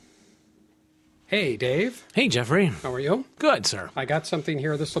Hey, Dave. Hey, Jeffrey. How are you? Good, sir. I got something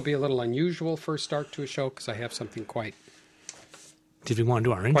here. This will be a little unusual first start to a show because I have something quite Did we want to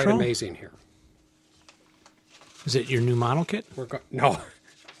do our intro? quite amazing here. Is it your new model kit? No.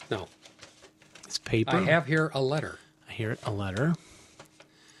 It's paper. I have here a letter. I hear it. A letter.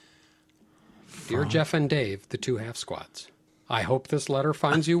 Dear Jeff and Dave, the two half squads. I hope this letter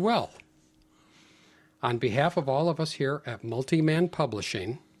finds you well. On behalf of all of us here at Multi-Man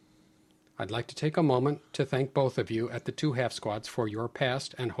Publishing, I'd like to take a moment to thank both of you at the two half squads for your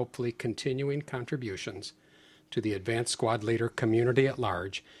past and hopefully continuing contributions to the advanced squad leader community at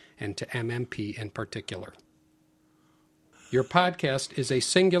large and to MMP in particular. Your podcast is a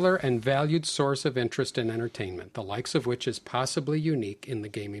singular and valued source of interest and entertainment, the likes of which is possibly unique in the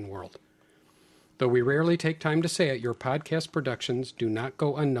gaming world. Though we rarely take time to say it, your podcast productions do not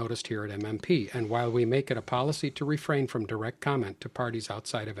go unnoticed here at MMP, and while we make it a policy to refrain from direct comment to parties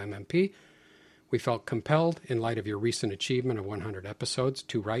outside of MMP, we felt compelled, in light of your recent achievement of 100 episodes,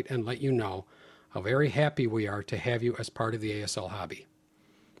 to write and let you know how very happy we are to have you as part of the ASL hobby.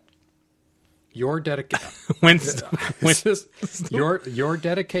 Your your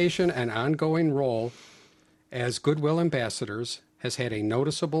dedication and ongoing role as goodwill ambassadors has had a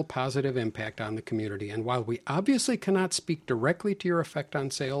noticeable positive impact on the community, and while we obviously cannot speak directly to your effect on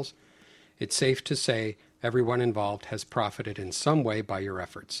sales, it's safe to say everyone involved has profited in some way by your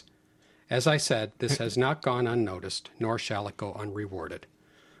efforts. As I said, this has not gone unnoticed, nor shall it go unrewarded.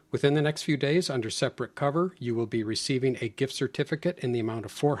 Within the next few days, under separate cover, you will be receiving a gift certificate in the amount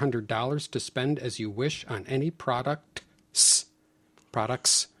of $400 to spend as you wish on any products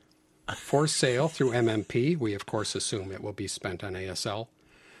for sale through MMP. We, of course, assume it will be spent on ASL.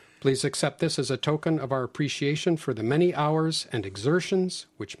 Please accept this as a token of our appreciation for the many hours and exertions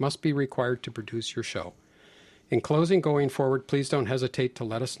which must be required to produce your show. In closing, going forward, please don't hesitate to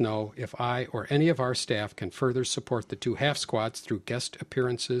let us know if I or any of our staff can further support the two half squads through guest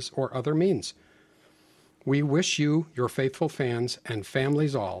appearances or other means. We wish you, your faithful fans, and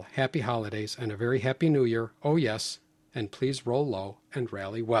families all, happy holidays and a very happy new year. Oh, yes, and please roll low and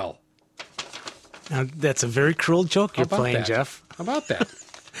rally well. Now, that's a very cruel joke you're playing, that? Jeff. How about that?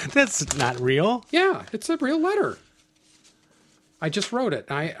 That's not real. Yeah, it's a real letter. I just wrote it.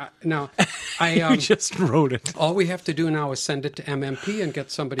 You just wrote it. All we have to do now is send it to MMP and get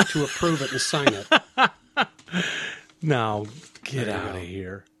somebody to approve it and sign it. Now, get out of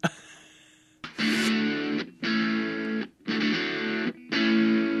here.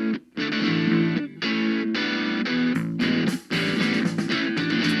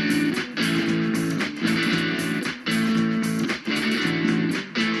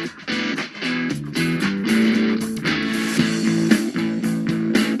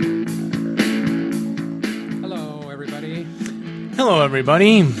 Hello,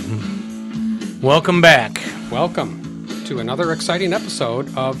 everybody. Welcome back. Welcome to another exciting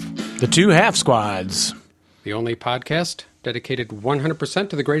episode of The Two Half Squads, the only podcast dedicated 100%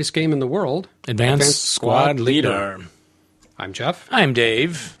 to the greatest game in the world, Advanced Squad Leader. I'm Jeff. I'm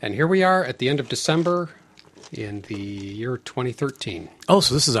Dave. And here we are at the end of December in the year 2013. Oh,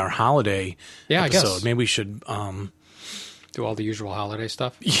 so this is our holiday episode. I guess. Maybe we should... do all the usual holiday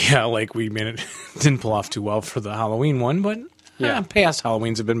stuff? Yeah, like we made it... didn't pull off too well for the Halloween one, but... Yeah, past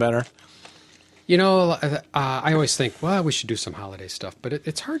Halloweens have been better. You know, I always think, well, we should do some holiday stuff, but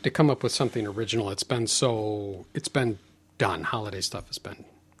it's hard to come up with something original. It's been done. Holiday stuff has been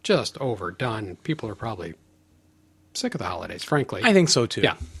just overdone. People are probably sick of the holidays, frankly. I think so, too.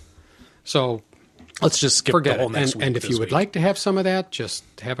 Yeah. So let's just skip forget the whole it. next week. And if you would like to have some of that, just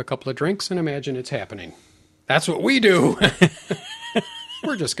have a couple of drinks and imagine it's happening. That's what we do.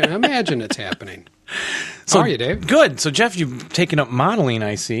 We're just going to imagine it's happening. So, how are you, Dave? Good. So, Jeff, you've taken up modeling,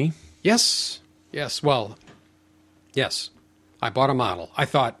 I see. Yes. Well, yes. I bought a model. I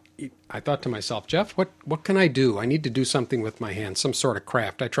thought to myself, Jeff, what can I do? I need to do something with my hands, some sort of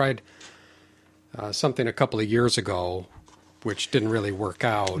craft. I tried something a couple of years ago, which didn't really work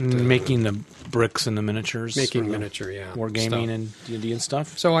out. Making the bricks and the miniatures. Making miniature, Wargaming and D&D and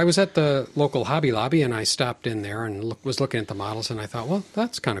stuff. So I was at the local Hobby Lobby, and I stopped in there and was looking at the models, and I thought, well,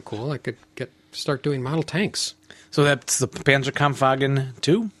 that's kind of cool. I could start doing model tanks. So that's the Panzerkampfwagen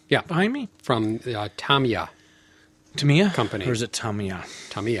 2? Yeah. Behind me? From Tamiya. Tamiya? Company. Or is it Tamiya?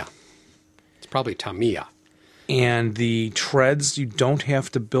 Tamiya. It's probably Tamiya. And the treads, you don't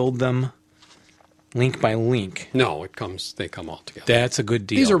have to build them link by link. No, they come all together. That's a good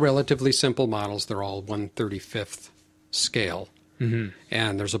deal. These are relatively simple models. They're all 1/35th scale. Mm-hmm.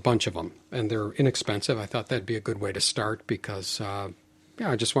 And there's a bunch of them. And they're inexpensive. I thought that'd be a good way to start because,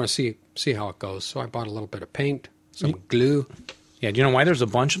 I just want to see how it goes. So I bought a little bit of paint, some glue. Yeah, do you know why there's a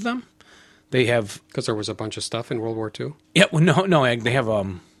bunch of them? They have Because there was a bunch of stuff in World War II? yeah, well, no, they have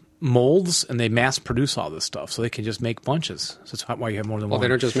molds and they mass produce all this stuff, so they can just make bunches. So that's why you have more than Well, one. they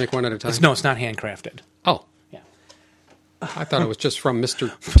don't just make one at a time? It's not handcrafted. Oh. Yeah. I thought it was just from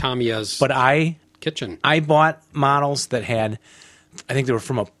Mr. Tamiya's But kitchen. I bought models that had, I think they were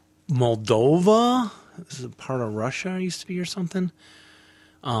from a Moldova. This is a part of Russia, it used to be, or something.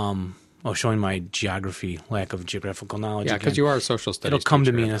 Showing my lack of geographical knowledge. Yeah, because you are a social studies It'll come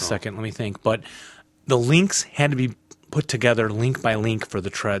to teacher, me in a after all. second. Let me think. But the links had to be put together link by link for the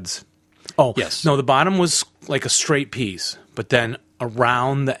treads. Oh, Yes. No, the bottom was like a straight piece, but then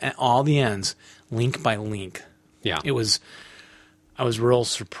around all the ends, link by link. Yeah. I was real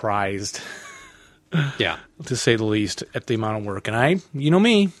surprised, Yeah. to say the least, at the amount of work. And you know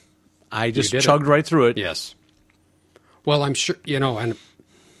me, I just did chugged right through it. Yes. Well, I'm sure, and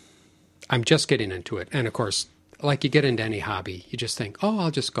I'm just getting into it. And of course, like you get into any hobby, you just think, oh,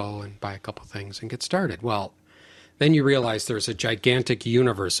 I'll just go and buy a couple things and get started. Well, then you realize there's a gigantic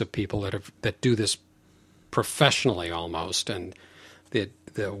universe of people that do this professionally almost. And the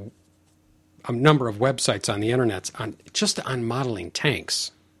a number of websites on the internet on modeling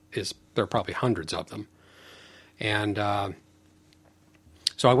tanks there are probably hundreds of them. And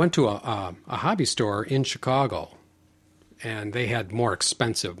so I went to a hobby store in Chicago, and they had more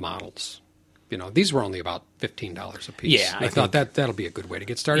expensive models. These were only about $15 a piece. Yeah, And I thought that'll be a good way to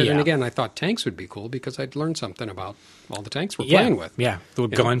get started. Yeah. And again, I thought tanks would be cool because I'd learned something about all the tanks we're playing with. Yeah, the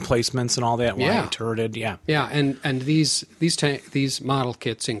gun placements and all that. Why Yeah. it turreted. Yeah. Yeah, and these model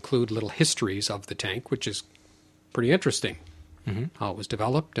kits include little histories of the tank, which is pretty interesting. Mm-hmm. How it was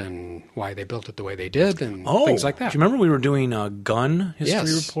developed and why they built it the way they did, and things like that. Do you remember we were doing gun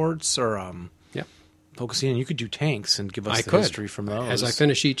history Yes. reports or Yep. focusing? And you could do tanks and give us I the could history from those. as I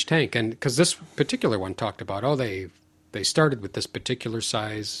finish each tank, and because this particular one talked about they started with this particular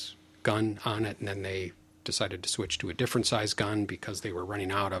size gun on it, and then they decided to switch to a different size gun because they were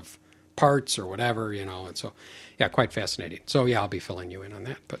running out of parts or whatever, and so yeah, quite fascinating. So yeah, I'll be filling you in on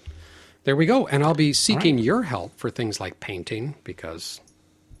that, but there we go, and I'll be seeking your help for things like painting because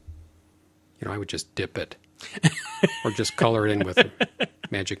I would just dip it or just color it in with a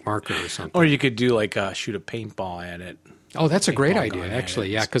magic marker or something. Or you could do like shoot a paintball at it. Oh, that's a great Paintball idea, gun at actually.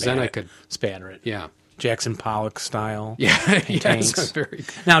 it, Yeah, because then I could spatter it. yeah. Jackson Pollock style. Yeah, paint yes, tanks. very.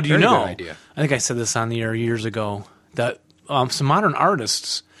 Now, do you very good know? idea. I think I said this on the air years ago that some modern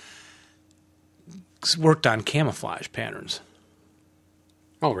artists worked on camouflage patterns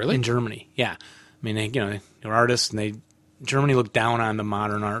Oh, really? in Germany. Yeah, I mean, they were artists, and Germany looked down on the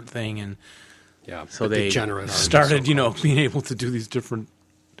modern art thing, and Yeah. so the they degenerate art started, and so forth. being able to do these different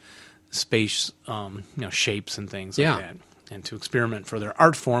space, shapes and things Yeah. like that, and to experiment for their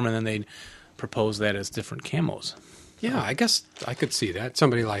art form, and then they'd propose that as different camos. Yeah, I guess I could see that.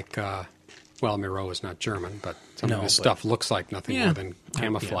 Somebody like, Miro is not German, but some No, of his but- stuff looks like nothing Yeah. more than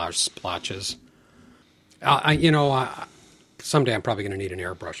camouflage splotches. Someday I'm probably going to need an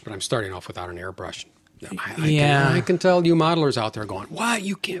airbrush, but I'm starting off without an airbrush. I can tell you modelers out there going, "Why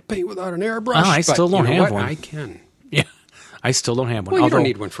you can't paint without an airbrush?" Oh, I But still don't you know have what? one. I can. Yeah, I still don't have one. Well, you don't Although,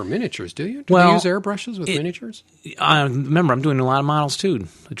 need one for miniatures, do you? Do Well, they use airbrushes with miniatures? remember, I'm doing a lot of models too,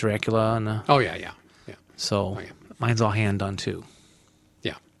 the Dracula, and Oh yeah. so yeah. mine's all hand done too.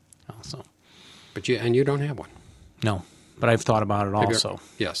 Yeah. Also, But you don't have one. no, but I've thought about it Have you- also.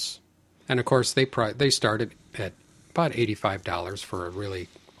 Yes. And of course they started at about $85 for a really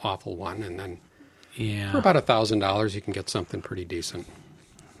awful one, and then Yeah, for about $1,000 you can get something pretty decent.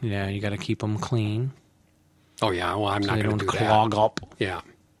 yeah, you got to keep them clean Oh yeah, well I'm so not they going don't to do that. clog up. Yeah.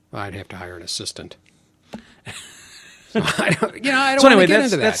 I'd have to hire an assistant. So I don't So want to anyway, get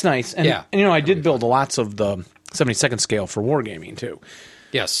into that. that's nice. And, yeah. and I did build lots of the 72nd scale for wargaming too.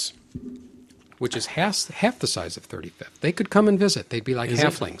 Yes. Which is half the size of 35th. They could come and visit. They'd be like Is it?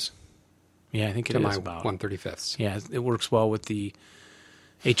 halflings Yeah, I think it to is my about. 1/35ths. Yeah, it works well with the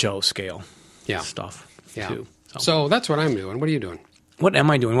HO scale Yeah. stuff Yeah. too. So that's what I'm doing. What are you doing? What am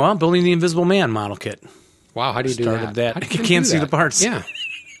I doing? Well, I'm building the Invisible Man model kit. Wow, how do you do Started that. How do You even can't do see that? the parts. Yeah.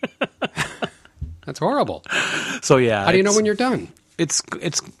 That's horrible. So yeah, How do you know when you're done? It's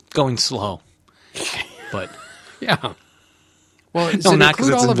going slow, but Yeah. Well, does no, it not because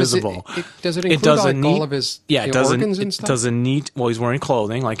include it's all of his- invisible. Does it It include does a all neat, of his yeah, it does organs it and stuff? does a neat. Well, he's wearing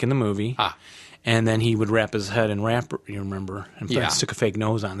clothing like in the movie, Ah. and then he would wrap his head in wrapper. You remember? And Yeah. stick a fake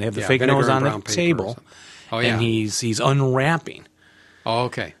nose on. They have the Yeah, fake vinegar nose and on the brown paper or table, something. Oh, yeah. and he's unwrapping, Oh,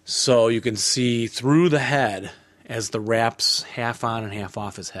 okay. so you can see through the head as the wraps half on and half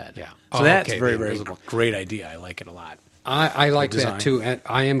off his head. Yeah. So Oh, that's okay, very the very invisible. great idea. I like it a lot. I like design. that too. And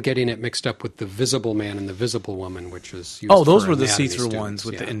I am getting it mixed up with the Visible Man and the Visible Woman, which was used those for were the anatomy see-through students. ones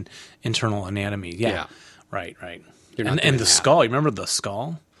with Yeah. the internal anatomy. Yeah. Yeah. Right. You're not And doing the that. skull. You remember the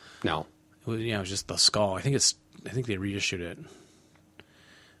skull? No. It was just the skull. I think they reissued it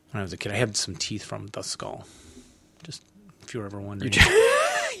when I was a kid. I had some teeth from the skull. Just if you were ever wondering.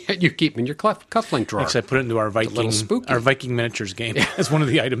 You keep them in your cufflink drawer. Actually, I put it into our little spooky. Viking miniatures game. It's one of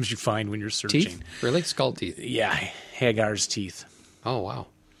the items you find when you're searching. Teeth? Really? Skull teeth? Yeah, Hagar's teeth. Oh, wow.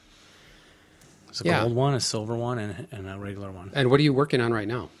 There's a gold one, a silver one, and a regular one. And what are you working on right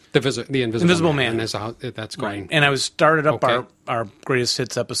now? The Invisible Man. And that's going. Right. And I started up Okay. our greatest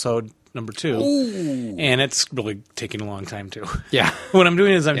hits episode number 2. Ooh. And it's really taking a long time too. Yeah. What I'm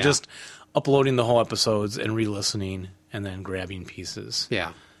doing is I'm Yeah. just uploading the whole episodes and re-listening and then grabbing pieces.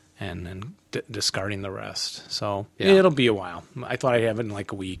 Yeah. And then discarding the rest. So Yeah. it'll be a while. I thought I'd have it in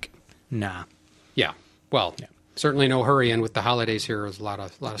like a week. Nah. Yeah. Well, certainly no hurry. And with the holidays here, there's a lot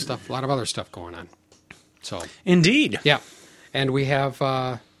of stuff, a lot of other stuff going on. So Indeed. yeah, and we have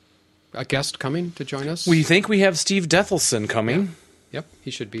a guest coming to join us. We think we have Steve Dethlefsen coming Yep,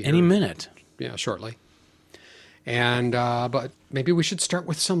 he should be here. any minute. Yeah, shortly. And but maybe we should start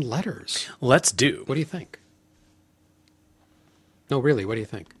with some letters. Let's do. What do you think? No, really, what do you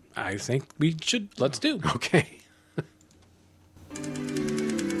think? I think we should. Let's do. Okay.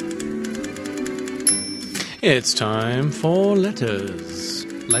 It's time for letters.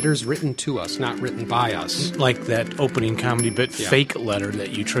 Letters written to us, not written by us. Like that opening comedy bit fake letter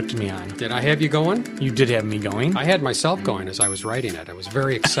that you tricked me on. Did I have you going? You did have me going. I had myself going as I was writing it. I was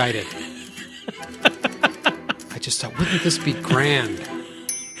very excited. I just thought, wouldn't this be grand?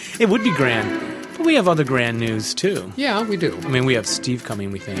 It would be grand. But we have other grand news, too. Yeah, we do. I mean, we have Steve coming,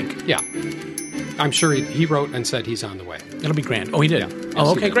 we think. Yeah. I'm sure he wrote and said he's on the way. It'll be grand. Oh, he did? Yeah. Yes,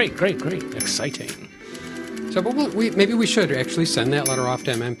 Oh, he okay, did. great. Exciting. So, but maybe we should actually send that letter off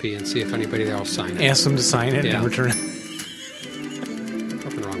to MMP and see if anybody there will sign it. Ask them to sign it Yeah. and return it.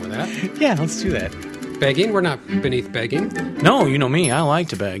 Nothing wrong with that. Yeah, let's do that. Begging? We're not beneath begging. No, you know me. I like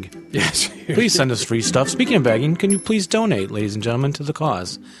to beg. Yes. Please send us free stuff. Speaking of begging, can you please donate, ladies and gentlemen, to the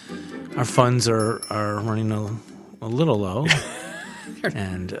cause? Our funds are running a little low.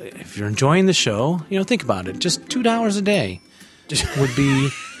 And if you're enjoying the show, think about it. Just $2 a day would be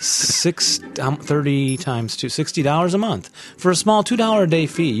 30 times 2, $60 a month. For a small $2 a day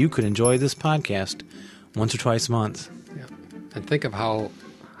fee, you could enjoy this podcast once or twice a month. Yeah. And think of how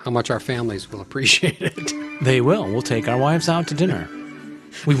much our families will appreciate it. They will. We'll take our wives out to dinner.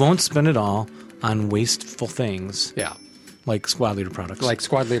 We won't spend it all on wasteful things. Yeah. Like squad leader products. Like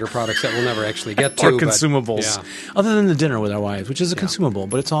squad leader products that we'll never actually get to. Or but- consumables. yeah. Other than the dinner with our wives, which is a consumable,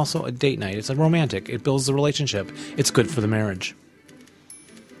 but it's also a date night. It's a romantic. It builds the relationship. It's good for the marriage.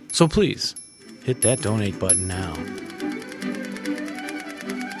 So please, hit that donate button now.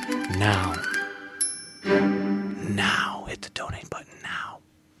 Now, hit the donate button now.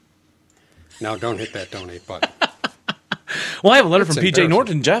 Now don't hit that donate button. Well, I have a letter from That's PJ embarrassing.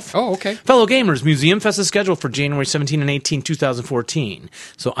 Norton, Jeff. Oh, okay. Fellow gamers, Museum Fest is scheduled for January 17 and 18, 2014.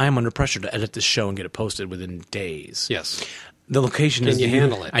 So I am under pressure to edit this show and get it posted within days. Yes. The location is... Can you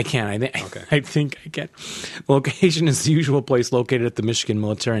handle it? I can. Okay. I think I can. The location is the usual place located at the Michigan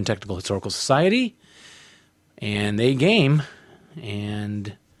Military and Technical Historical Society. And they game.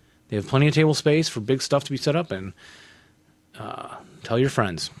 And they have plenty of table space for big stuff to be set up. And tell your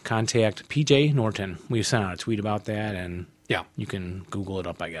friends. Contact PJ Norton. We sent out a tweet about that. And Yeah. you can Google it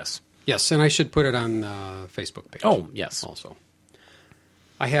up, I guess. Yes, and I should put it on the Facebook page. Oh, yes. Also.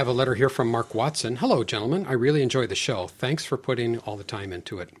 I have a letter here from Mark Watson. Hello, gentlemen. I really enjoy the show. Thanks for putting all the time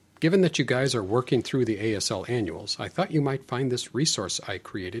into it. Given that you guys are working through the ASL annuals, I thought you might find this resource I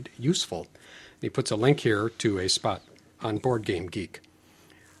created useful. And he puts a link here to a spot on Board Game Geek.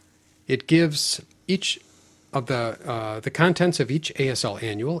 It gives each of the contents of each ASL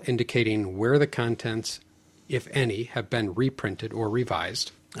annual, indicating where the contents, if any, have been reprinted or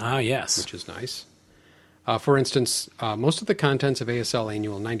revised, Ah, yes. which is nice. For instance, most of the contents of ASL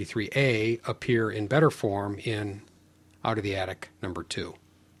Annual 93A appear in better form in Out of the Attic number 2.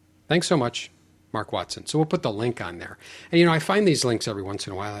 Thanks so much, Mark Watson. So we'll put the link on there. And, I find these links every once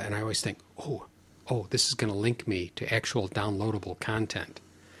in a while, and I always think, oh, this is going to link me to actual downloadable content.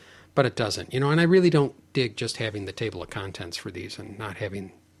 But it doesn't, and I really don't dig just having the table of contents for these and not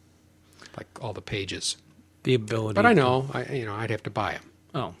having, like, all the pages. The ability. But I know, I'd have to buy them.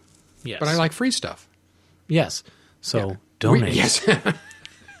 Oh, yes. But I like free stuff. Yes. So Yeah. donate. Yes.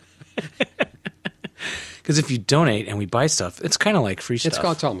 Because if you donate and we buy stuff, it's kind of like free stuff.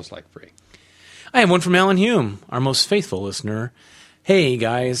 It's almost like free. I have one from Alan Hume, our most faithful listener. Hey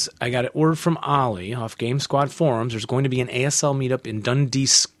guys, I got a word from Ollie off Game Squad forums. There's going to be an ASL meetup in Dundee,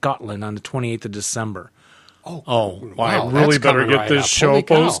 Scotland on the 28th of December. Oh, Well, wow, I really that's better coming get right this up. show Holy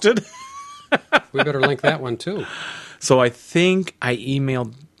cow. posted. We better link that one too. So I think I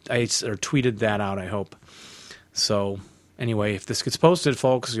tweeted that out, I hope. So anyway, if this gets posted,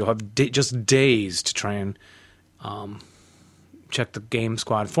 folks, you'll have just days to try and check the Game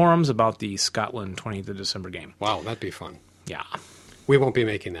Squad forums about the Scotland 20th of December game. Wow, that'd be fun. Yeah. We won't be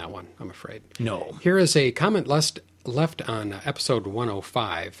making that one, I'm afraid. No. Here is a comment left on episode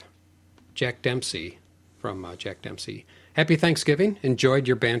 105. Jack Dempsey, from Jack Dempsey. Happy Thanksgiving. Enjoyed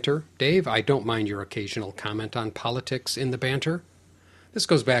your banter. Dave, I don't mind your occasional comment on politics in the banter. This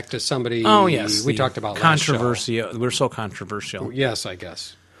goes back to somebody we talked about last show. Controversy. We're so controversial. Yes, I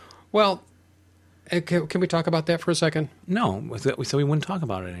guess. Well, can we talk about that for a second? No, we said we wouldn't talk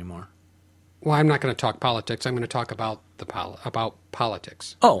about it anymore. Well, I'm not going to talk politics. I'm going to talk about about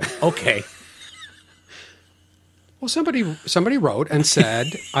politics. Oh, okay. Well, somebody wrote and said,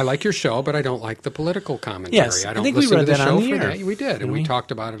 "I like your show, but I don't like the political commentary. Yes, I don't I think we listen read to the that show on the for air. that." We did, and we talked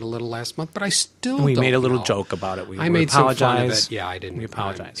about it a little last month. But I still We don't made a little know. joke about it. I made some fun of it. Yeah, I didn't. We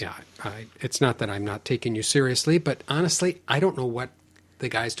apologize. It's not that I'm not taking you seriously, but honestly, I don't know what the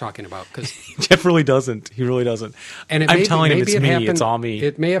guy's talking about because Jeff really doesn't. He really doesn't. And I'm telling him it's me. Happened, it's all me.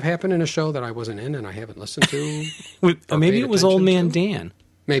 It may have happened in a show that I wasn't in and I haven't listened to. Maybe it was Old Man Dan. Dan.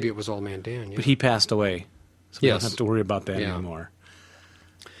 Maybe it was Old Man Dan. Yeah. But he passed away. So we Yes. don't have to worry about that Yeah. anymore.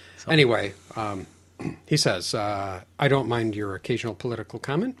 Anyway, he says, I don't mind your occasional political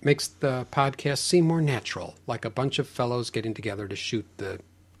comment. Makes the podcast seem more natural, like a bunch of fellows getting together to shoot the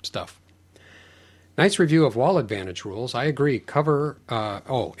stuff. Nice review of wall advantage rules. I agree.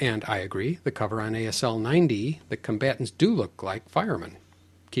 And I agree. The cover on ASL 90, the combatants do look like firemen.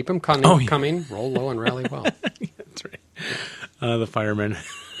 Keep them coming, roll low and rally well. That's right. The firemen.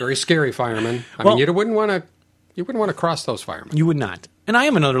 Very scary firemen. I mean, you wouldn't want to cross those firemen. You would not. And I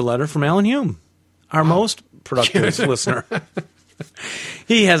have another letter from Alan Hume, our most productive listener.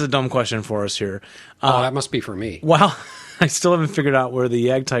 He has a dumb question for us here. That must be for me. Well, I still haven't figured out where the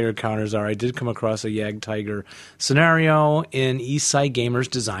Yag Tiger counters are. I did come across a Yag Tiger scenario in Eastside Gamers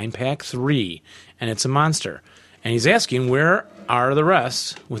Design Pack 3, and it's a monster. And he's asking, where are the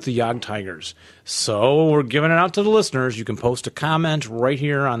rest with the Yag Tigers? So we're giving it out to the listeners. You can post a comment right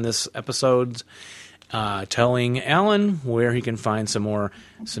here on this episode telling Alan where he can find some more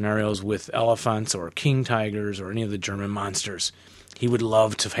scenarios with elephants or king tigers or any of the German monsters. He would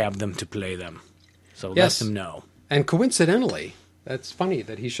love to have them to play them. So Yes. let him know. And coincidentally, that's funny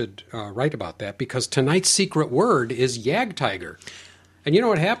that he should write about that because tonight's secret word is Yag Tiger. And you know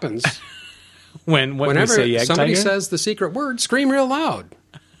what happens? Whenever Whenever we say Yag somebody Tiger? says the secret word, scream real loud.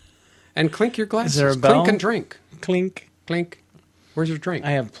 And clink your glasses. Is there a bell? Clink and drink. Clink. Clink. Where's your drink?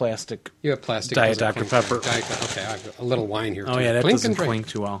 I have plastic. You have plastic. Diet Does it Dr. clink? Pepper. Okay, I have a little wine here, too. Oh, yeah, that Clink doesn't and drink. clink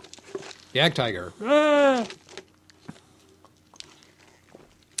too well. Yag Tiger.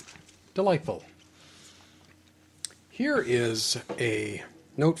 Delightful. Here is a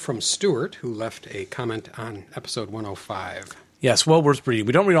note from Stuart, who left a comment on episode 105. Yes, well worth reading.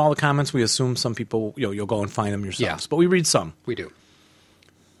 We don't read all the comments. We assume some people, you'll go and find them yourselves. Yeah. But we read some. We do.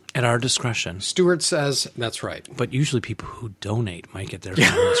 At our discretion. Stuart says, that's right. But usually people who donate might get their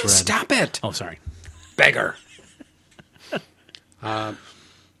comments read. Stop it! Oh, sorry. Beggar.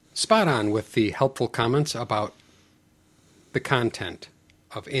 Spot on with the helpful comments about the content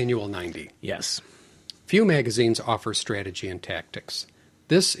of Annual 90. Yes. Few magazines offer strategy and tactics.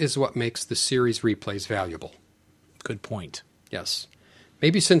 This is what makes the series replays valuable. Good point. Yes.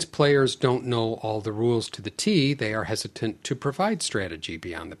 Maybe since players don't know all the rules to the T, they are hesitant to provide strategy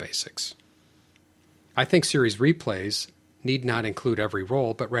beyond the basics. I think series replays need not include every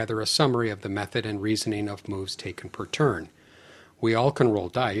roll, but rather a summary of the method and reasoning of moves taken per turn. We all can roll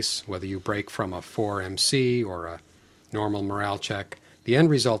dice, whether you break from a 4MC or a normal morale check. The end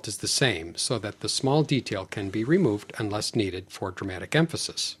result is the same, so that the small detail can be removed unless needed for dramatic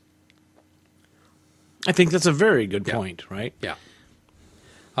emphasis. I think that's a very good point, right? Yeah.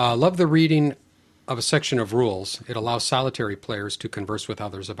 Love the reading of a section of rules. It allows solitary players to converse with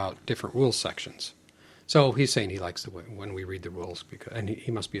others about different rule sections. So he's saying he likes the way when we read the rules, and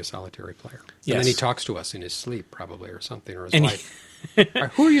he must be a solitary player. Yes. And then he talks to us in his sleep, probably, or something, or his And wife.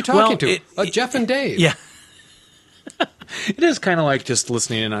 Who are you talking Well, to? Jeff and Dave. Yeah. It is kind of like just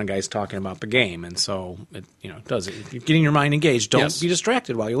listening in on guys talking about the game, and so it does it. You're getting your mind engaged. Don't Yes. be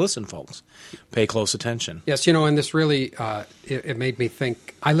distracted while you listen, folks. Pay close attention. Yes, and this really, it made me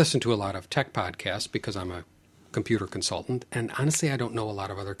think. I listen to a lot of tech podcasts because I'm a computer consultant, and honestly, I don't know a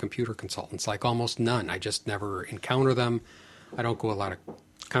lot of other computer consultants, like almost none. I just never encounter them. I don't go to a lot of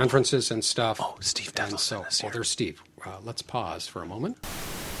conferences and stuff. Oh, Steve Dethlefsen is here. There's Steve. Let's pause for a moment.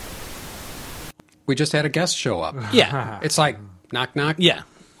 We just had a guest show up. Yeah. It's like, knock, knock. Yeah.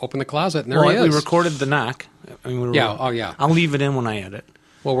 Open the closet, and there he is. We recorded the knock. Yeah. I'll leave it in when I edit.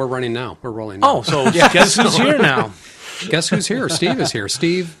 Well, we're running now. We're rolling now. Oh, so guess who's here now? Guess who's here? Steve is here.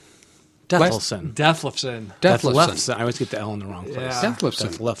 Steve Dethlefsen. Dethlefsen. I always get the L in the wrong place. Yeah.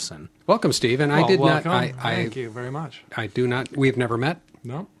 Dethlefsen. Welcome, Steve. And I did welcome. not. Thank you very much. I do not. We've never met.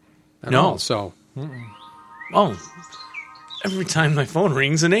 No. At No. all, so Oh, every time my phone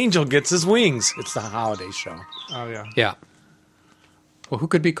rings, an angel gets his wings. It's the holiday show. Oh, yeah. yeah. Well, who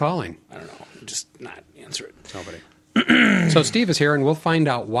could be calling? I don't know. Just not answer it. Nobody. So Steve is here, and we'll find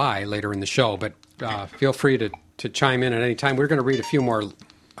out why later in the show. But feel free to chime in at any time. We're going to read a few more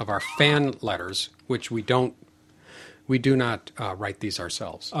of our fan letters, which we do not write these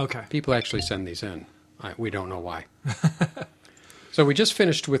ourselves. Okay. People actually send these in. We don't know why. So we just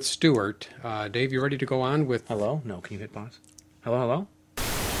finished with Stuart. Dave, you ready to go on with... Hello? No, can you hit pause? Hello?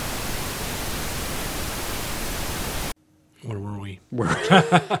 Where were we?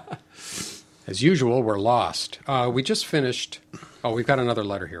 As usual, we're lost. We just finished... Oh, we've got another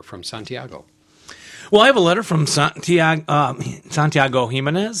letter here from Santiago. Well, I have a letter from Santiago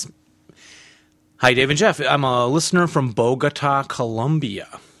Jimenez. Hi, Dave and Jeff. I'm a listener from Bogota, Colombia.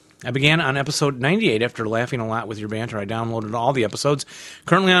 I began on episode 98 after laughing a lot with your banter. I downloaded all the episodes.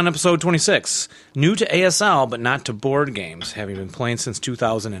 Currently on episode 26. New to ASL, but not to board games, having been playing since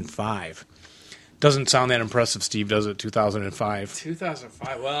 2005. Doesn't sound that impressive, Steve, does it? 2005.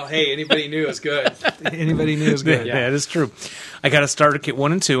 2005. Well, hey, anybody new is good. Anybody new is good. Yeah, that is true. I got to start at Kit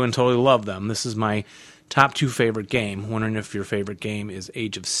 1 and 2 and totally love them. This is my top 2 favorite game. Wondering if your favorite game is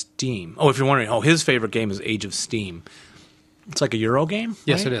Age of Steam. Oh, if you're wondering, his favorite game is Age of Steam. It's like a Euro game?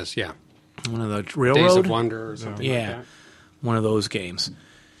 Yes, right? it is, yeah. One of the Railroad? Days of Wonder or something like that. One of those games.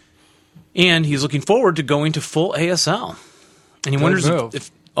 And he's looking forward to going to full ASL. And he wonders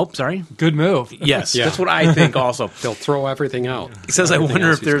if... Oh, sorry. Good move. Yes, Yeah. that's what I think also. They'll throw everything out. He says, I Everything wonder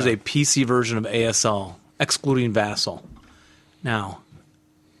else if there's he's a PC version of ASL, excluding Vassal. Now,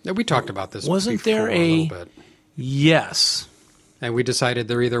 got. We talked about this Wasn't before there a little bit. yes. And we decided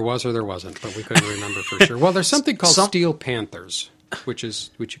there either was or there wasn't, but we couldn't remember for sure. Well, there's something called Steel Panthers, which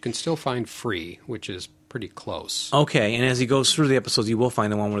you can still find free, which is pretty close. Okay, and as he goes through the episodes, you will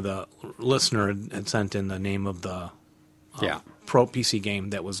find the one where the listener had sent in the name of the pro PC game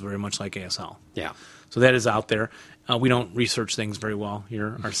that was very much like ASL. Yeah. So that is out there. We don't research things very well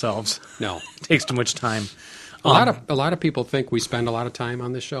here ourselves. No. It takes too much time. A lot of people think we spend a lot of time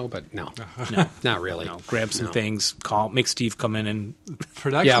on this show, but no, not really. No, grab some things, make Steve come in and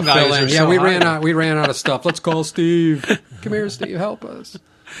Production Phil values in. are so we high. ran out of stuff. Let's call Steve. Come here, Steve, help us.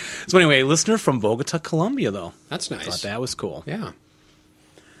 So anyway, listener from Bogota, Colombia, though. That's nice. Thought that was cool. Yeah.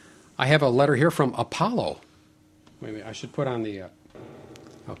 I have a letter here from Apollo. Wait, I should put on the...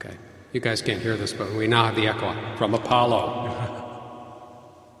 okay. You guys can't hear this, but we now have the echo on. From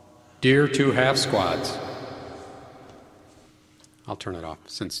Apollo. Dear two half squads. I'll turn it off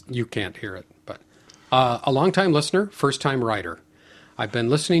since you can't hear it. But a long-time listener, first-time writer. I've been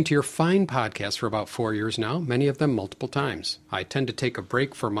listening to your fine podcasts for about 4 years now, many of them multiple times. I tend to take a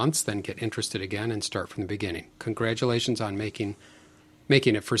break for months, then get interested again and start from the beginning. Congratulations on making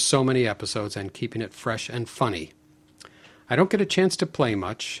it for so many episodes and keeping it fresh and funny. I don't get a chance to play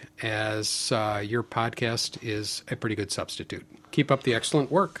much, as your podcast is a pretty good substitute. Keep up the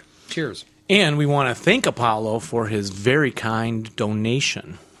excellent work. Cheers. And we want to thank Apollo for his very kind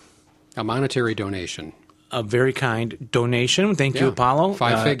donation. A monetary donation. A very kind donation. Thank you, Apollo.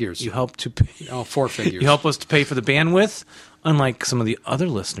 5 figures. You helped to pay. Oh, 4 figures. You help us to pay for the bandwidth, unlike some of the other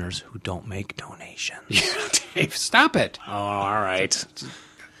listeners who don't make donations. Dave, stop it. Oh, all right.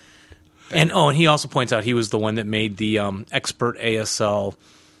 And he also points out he was the one that made the Expert ASL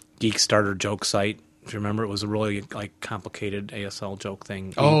Geek Starter joke site. If you remember, it was a really complicated ASL joke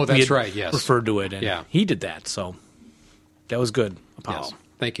thing. Oh, that's we had right, yes. referred to it, and he did that, so that was good, Apollo. Yes.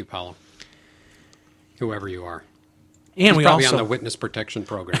 Thank you, Apollo. Whoever you are. And he's we probably also on the witness protection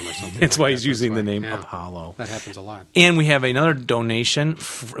program or something. That's like why that. he's using the That's name why. Apollo. That happens a lot. And we have another donation.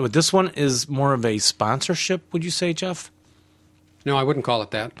 This one is more of a sponsorship, would you say, Jeff? No, I wouldn't call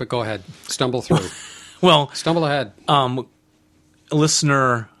it that, but go ahead. Stumble through. Well, Stumble ahead.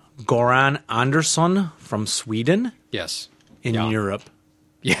 Listener Goran Andersson from Sweden. Yes. In Europe.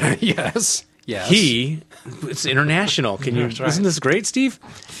 Yeah, yes. It's international. Can you? That's right. Isn't this great, Steve?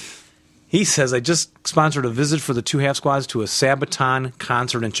 He says, I just sponsored a visit for the two half squads to a Sabaton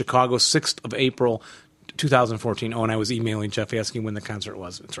concert in Chicago, 6th of April, 2014. Oh, and I was emailing Jeff asking when the concert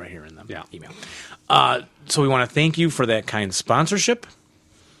was. It's right here in the email. So we want to thank you for that kind sponsorship.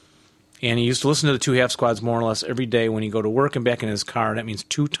 And he used to listen to the Two Half Squads more or less every day when he go to work and back in his car. That means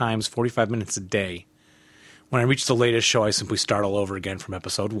 2 times 45 minutes a day. When I reach the latest show, I simply start all over again from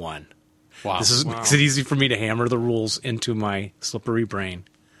episode 1. Wow. This makes it easy for me to hammer the rules into my slippery brain.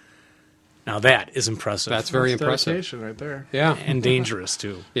 Now that is impressive. That's very impressive. Dedication right there. Yeah. And dangerous,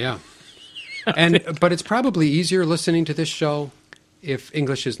 too. Yeah. But it's probably easier listening to this show if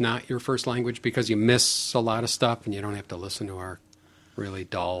English is not your first language because you miss a lot of stuff and you don't have to listen to our really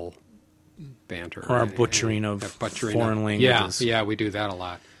dull banter. Or our butchering of foreign languages. Yeah, we do that a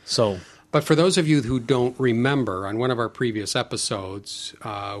lot. So, but for those of you who don't remember, on one of our previous episodes,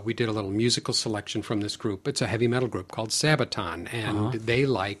 we did a little musical selection from this group. It's a heavy metal group called Sabaton, and they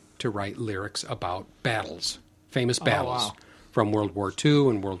like to write lyrics about battles, famous battles from World War II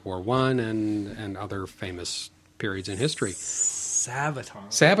and World War I and other famous periods in history.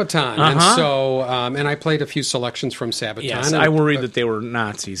 Sabaton. And so, and I played a few selections from Sabaton. Yes, I worried that they were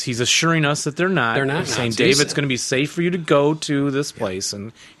Nazis. He's assuring us that they're not. They're not saying, Nazis. Dave, it's going to be safe for you to go to this place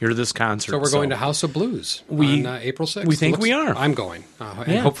and hear to this concert. So we're going to House of Blues on April 6th. We think we are. I'm going.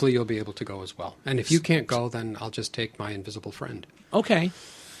 And hopefully you'll be able to go as well. And if you can't go, then I'll just take my invisible friend. Okay.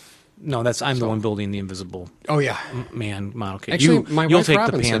 No, I'm the one building the invisible man model kit. Actually, my you'll wife take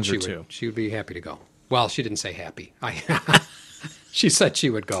Robin the said Panzer she would be happy to go. Well, she didn't say happy. She said she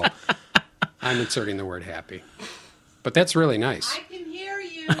would go. I'm inserting the word happy. But that's really nice. I can hear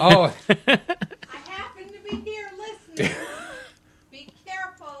you. Oh. I happen to be here listening. Be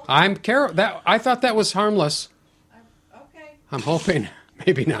careful. I thought that was harmless. Okay. I'm hoping.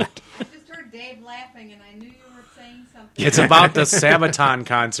 Maybe not. I just heard Dave laughing, and I knew you were saying something. It's about the Sabaton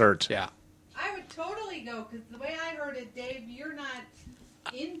concert. Yeah. I would totally go, because the way I heard it, Dave, you're not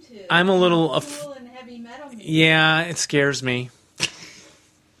into I'm a little cool and heavy metal music. Yeah, it scares me.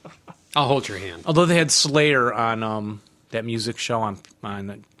 I'll hold your hand. Although they had Slayer on that music show on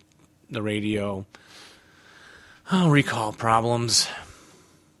the radio. Oh, recall problems.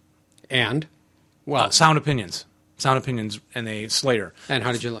 And? Well, Sound Opinions, and Slayer. And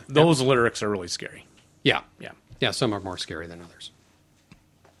how did you like those lyrics are really scary. Yeah. Some are more scary than others.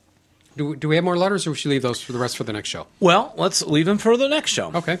 Do we have more letters, or should we leave those for the next show? Well, let's leave them for the next show.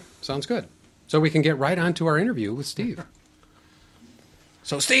 Okay, sounds good. So we can get right on to our interview with Steve.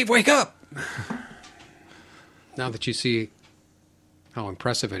 So, Steve, wake up! Now that you see how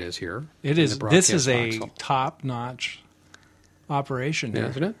impressive it is here. It is. This is a top-notch operation here.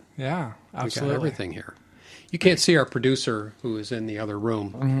 Isn't it? Yeah, absolutely. We got everything here. You can't see our producer, who is in the other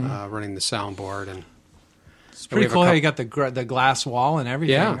room, running the soundboard. And it's pretty cool how you got the glass wall and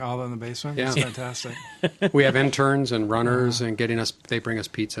everything all in the basement. Yeah. It's fantastic. We have interns and runners and they bring us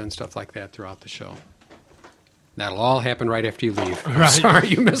pizza and stuff like that throughout the show. That'll all happen right after you leave. Right. Sorry,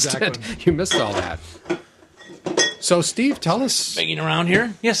 you missed it. You missed all that. So, Steve, tell us. Banging around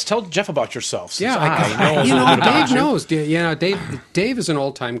here? Yes, tell Jeff about yourself. Yeah, Dave knows. Dave is an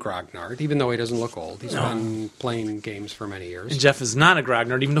old-time grognard, even though he doesn't look old. He's been playing games for many years. And Jeff is not a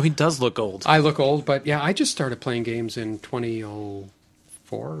grognard, even though he does look old. I look old, but I just started playing games in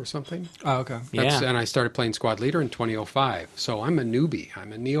 2004 or something. Oh, okay. And I started playing Squad Leader in 2005. So I'm a newbie.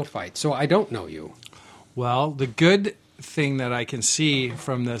 I'm a neophyte. So I don't know you. Well, the good thing that I can see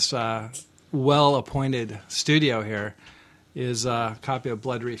from this well-appointed studio here is a copy of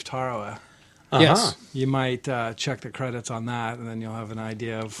Blood Reef Tarawa. Yes. You might check the credits on that, and then you'll have an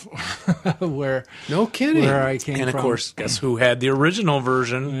idea of where I came from. And, of course, guess who had the original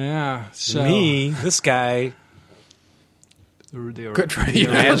version? Yeah. So, me, this guy. Good for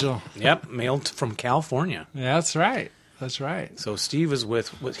you. Original. Yep, mailed from California. Yeah, that's right. So Steve is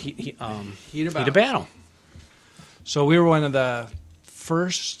with Heat of Heat of Battle. So we were one of the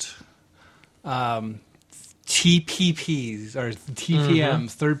first TPPs or TPMs,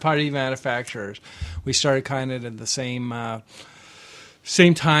 third-party manufacturers. We started kind of at the same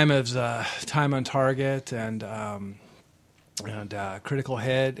time as Time on Target and Critical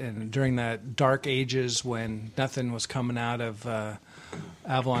Hit, and during that dark ages when nothing was coming out of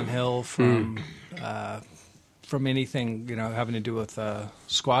Avalon Hill from anything having to do with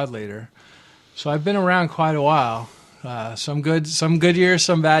Squad Leader. So I've been around quite a while. Some good years,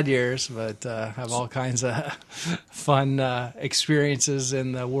 some bad years, but have all kinds of fun experiences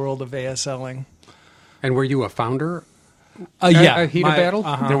in the world of ASLing. And were you a founder? Yeah, Heat of Battle.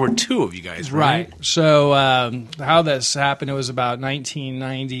 There were two of you guys, right? So how this happened? It was about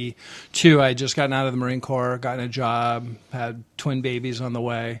 1992. I had just gotten out of the Marine Corps, gotten a job, had twin babies on the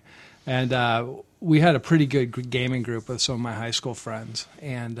way, and we had a pretty good gaming group with some of my high school friends,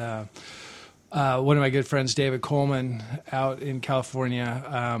 and one of my good friends, David Coleman, out in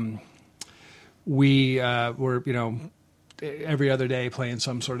California. We were, every other day playing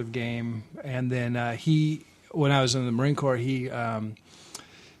some sort of game. And then when I was in the Marine Corps, he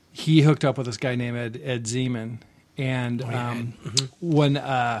hooked up with this guy named Ed Zeman. And when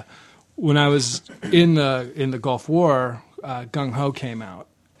I was in the Gulf War, Gung Ho came out,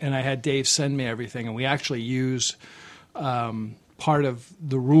 and I had Dave send me everything, and we actually used part of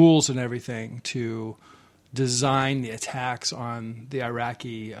the rules and everything to design the attacks on the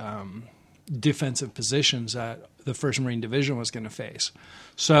Iraqi defensive positions that the 1st Marine Division was going to face.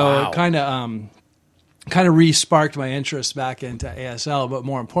 So it kind of re-sparked my interest back into ASL, but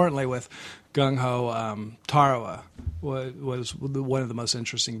more importantly with Gung Ho, Tarawa was one of the most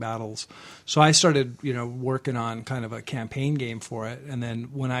interesting battles. So I started, working on kind of a campaign game for it. And then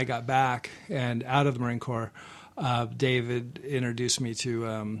when I got back and out of the Marine Corps, David introduced me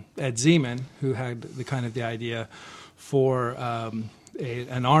to Ed Zeman, who had the idea for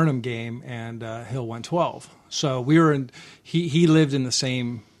an Arnhem game and Hill 112. So we were he lived in the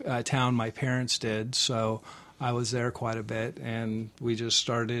same town my parents did, so I was there quite a bit, and we just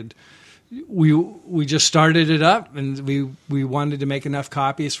started. We just started it up, and we wanted to make enough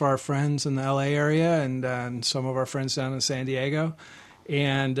copies for our friends in the LA area and some of our friends down in San Diego,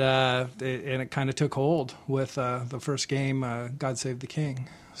 and it kind of took hold with the first game, God Save the King.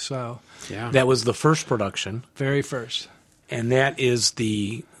 So that was the first production, very first, and that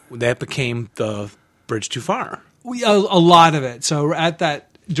became the Bridge Too Far. A lot of it. So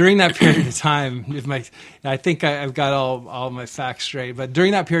during that period of time, I think I've got all my facts straight, but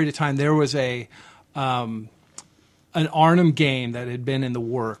during that period of time, there was an Arnhem game that had been in the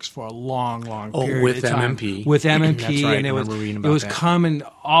works for a long period of time. With MMP. That's right. And it was coming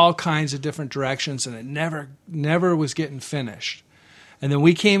all kinds of different directions, and it never was getting finished. And then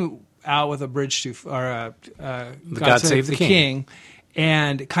we came out with a Bridge to God Save the King.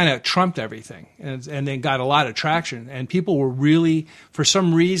 And it kind of trumped everything, and then got a lot of traction. And people were really, for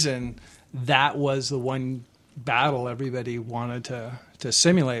some reason, that was the one battle everybody wanted to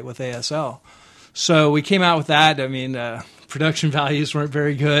simulate with ASL. So we came out with that. I mean, production values weren't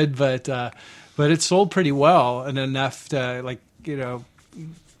very good, but it sold pretty well, and enough to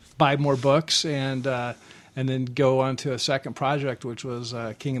buy more books and then go on to a second project, which was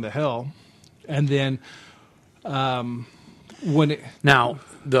King of the Hill, and then. Now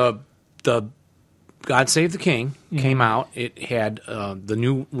the God Save the King came out. It had the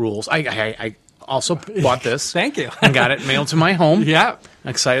new rules. I also bought this. Thank you. And got it mailed to my home. Yeah.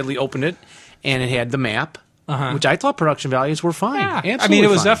 Excitedly opened it, and it had the map, which I thought production values were fine. Yeah. Absolutely I mean, it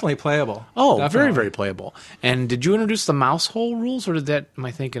was fine. definitely playable. Oh, definitely. very, very playable. And did you introduce the mouse hole rules, or am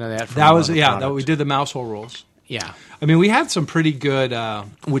I thinking of that? We did the mouse hole rules. Yeah. I mean, we had some pretty good...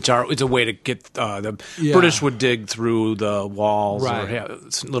 it's a way to get... the British would dig through the walls or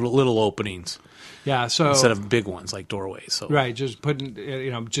have little openings. Yeah, so... Instead of big ones like doorways. So. Right, just putting,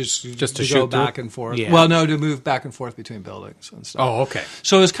 just to shoot go back through? and forth. Yeah. Well, no, to move back and forth between buildings and stuff. Oh, okay.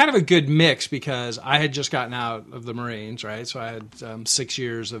 So it was kind of a good mix because I had just gotten out of the Marines, right? So I had 6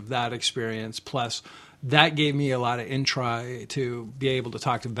 years of that experience, plus... That gave me a lot of intro to be able to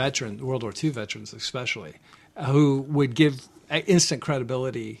talk to veterans, World War II veterans especially, who would give instant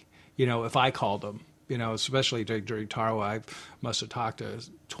credibility, if I called them, especially during Tarawa. I must have talked to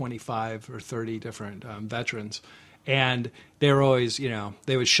 25 or 30 different veterans. And they were always,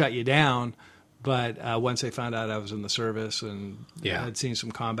 they would shut you down. But once they found out I was in the service and had seen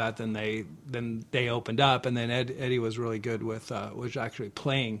some combat, then they opened up. And then Eddie was really good with was actually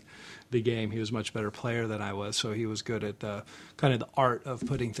playing the game. He was a much better player than I was, so he was good at the kind of the art of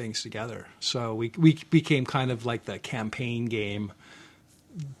putting things together. So we became kind of like the campaign game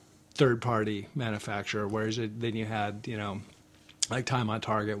third-party manufacturer, whereas then you had, like Time on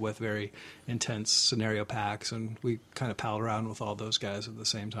Target with very intense scenario packs, and we kind of palled around with all those guys at the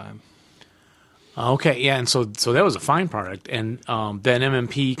same time. Okay, yeah, and so that was a fine product, and then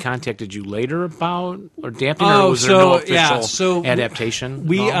MMP contacted you later about or adapting, or was there no official adaptation?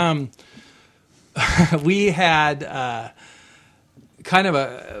 We had kind of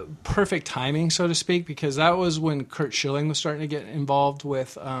a perfect timing, so to speak, because that was when Kurt Schilling was starting to get involved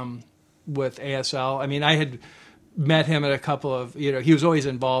with ASL. I mean, I had met him at a couple of, he was always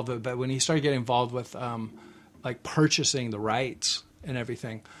involved, but when he started getting involved with like purchasing the rights and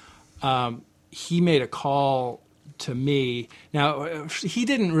everything. He made a call to me. Now, he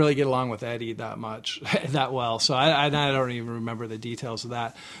didn't really get along with Eddie that well, so I don't even remember the details of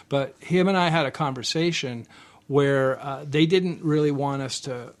that. But him and I had a conversation where they didn't really want us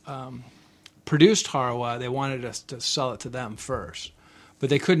to produce Tarawa. They wanted us to sell it to them first. but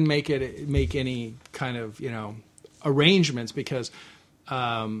they couldn't make any kind of arrangements because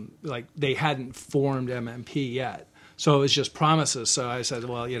like they hadn't formed MMP yet. So it was just promises. So I said,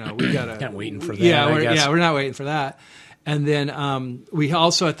 well, we got to... Not waiting for that, we're not waiting for that. And then we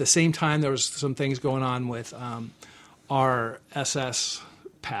also, at the same time, there was some things going on with our SS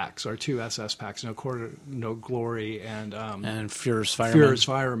packs, our 2 SS packs, No Quarter, No Glory, and Führer's Fireman. Führer's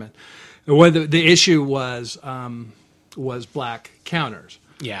Fireman. And what the issue was black counters.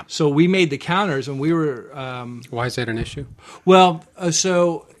 Yeah. So we made the counters, and we were... Why is that an issue? Well,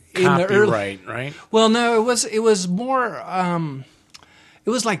 so... in the early, right? Well, no, it was more. It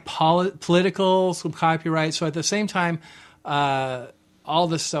was like political, some copyright. So at the same time, all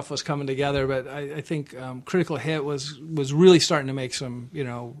this stuff was coming together. But I think Critical Hit was really starting to make some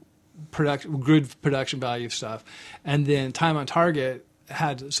good production value stuff, and then Time on Target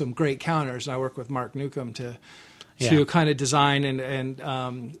had some great counters. And I worked with Mark Newcomb to kind of design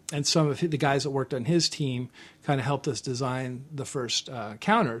and some of the guys that worked on his team kind of helped us design the first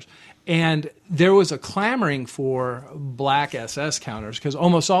counters. And there was a clamoring for black SS counters because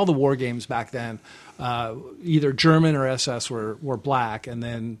almost all the war games back then, either German or SS were black. And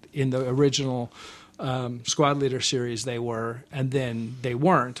then in the original Squad Leader series they were, and then they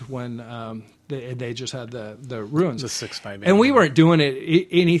weren't when they just had the runes. The 6.58. And we weren't doing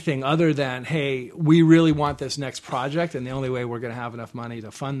anything other than, hey, we really want this next project, and the only way we're going to have enough money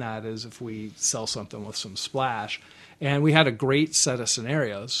to fund that is if we sell something with some splash. And we had a great set of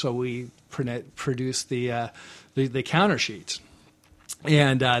scenarios, so we produced the counter sheets.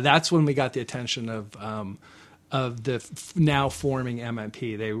 And that's when we got the attention of the now forming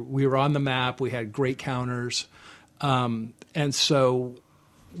MMP. We were on the map. We had great counters. And so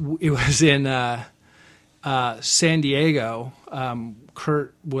it was in San Diego.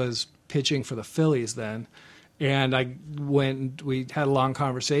 Kurt was pitching for the Phillies then. And we had a long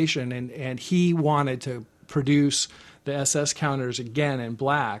conversation, and he wanted to produce the SS counters again in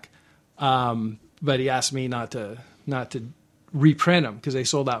black. But he asked me not to reprint them because they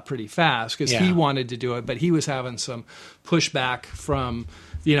sold out pretty fast because he wanted to do it, but he was having some pushback from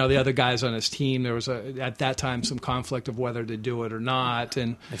the other guys on his team. There was at that time some conflict of whether to do it or not,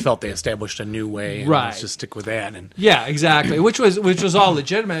 and I felt they established a new way, and right? Let's just stick with that. And yeah, exactly, which was all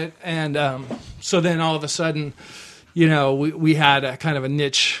legitimate. And so then all of a sudden, we had a kind of a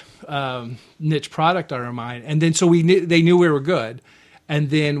niche product on our mind, and then so they knew we were good. And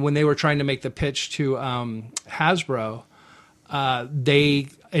then when they were trying to make the pitch to Hasbro, they,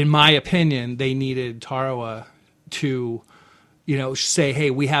 in my opinion, they needed Tarawa to, say,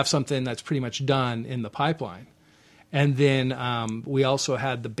 hey, we have something that's pretty much done in the pipeline. And then we also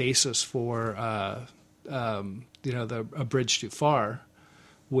had the basis for, the A Bridge Too Far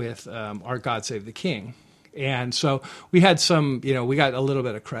with our God Save the King. And so we had some, we got a little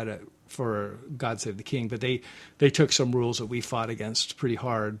bit of credit for God Save the King, but they took some rules that we fought against pretty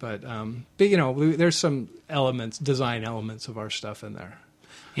hard. But there's some design elements of our stuff in there.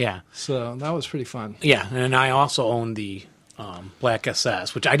 Yeah. So that was pretty fun. Yeah, and I also own the Black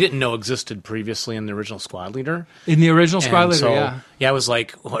SS, which I didn't know existed previously in the original Squad Leader. In the original Squad Leader, so, yeah. Yeah, I was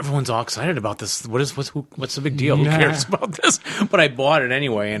like, well, everyone's all excited about this. What's the big deal? Who cares about this? But I bought it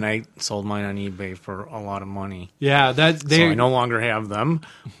anyway, and I sold mine on eBay for a lot of money. Yeah, so I no longer have them,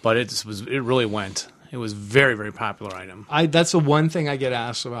 but it really went. It was a very, very popular item. That's the one thing I get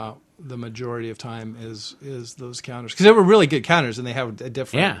asked about the majority of time is those counters, because they were really good counters and they have a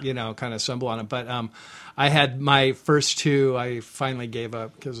different kind of symbol on it. But I had my first two. I finally gave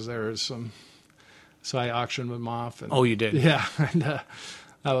up because there was some. So I auctioned them off. And, oh, you did? Yeah, and that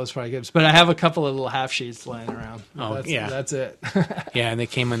was probably good. But I have a couple of little half sheets laying around. That's it. Yeah, and they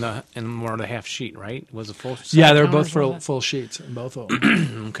came in more of the half sheet, right? Was it full? Yeah, they're both full sheets in both of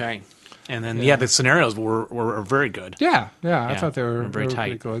them. Okay. And then the scenarios were very good. Yeah, I thought they were very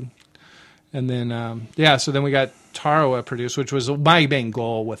tight. Pretty good. And then so then we got Tarawa produced, which was my main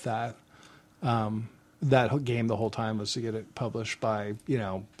goal with that. That game the whole time was to get it published by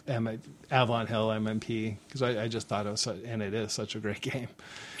Avalon Hill MMP, because I just thought it was it is such a great game.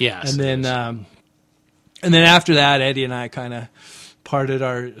 Yes. And then after that, Eddie and I kind of parted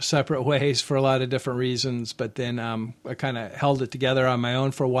our separate ways for a lot of different reasons. But then I kind of held it together on my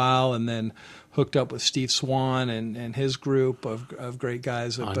own for a while, and then hooked up with Steve Swan and his group of great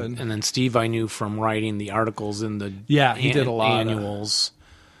guys. And then Steve I knew from writing the articles in the he did a lot annuals.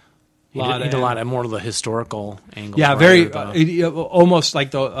 He did a lot of more of the historical angles. Yeah, very almost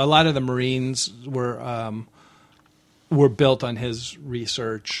like a lot of the Marines were built on his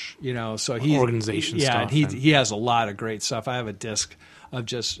research. So he's organization stuff. Yeah, he has a lot of great stuff. I have a disc of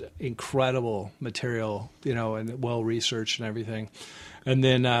just incredible material, and well researched and everything. And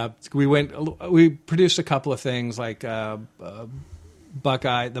then we produced a couple of things like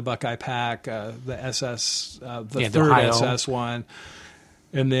Buckeye, the Buckeye Pack, the SS, the third Ohio. SS one.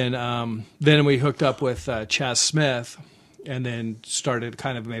 And then we hooked up with Chaz Smith, and then started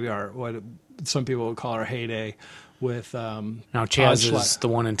kind of maybe what some people would call our heyday with. Now Chaz is the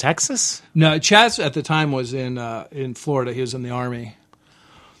one in Texas? No, Chaz at the time was in Florida. He was in the Army,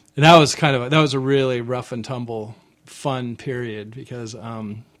 and that was a really rough and tumble, fun period because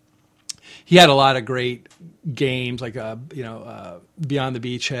he had a lot of great games like Beyond the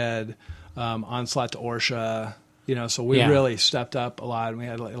Beachhead, Onslaught to Orsha. So we really stepped up a lot, and we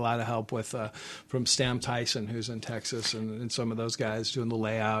had a lot of help with from Stam Tyson, who's in Texas, and some of those guys doing the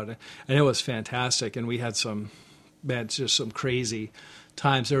layout, and it was fantastic. And we had just some crazy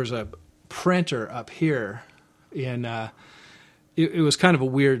times. There was a printer up here, and it was kind of a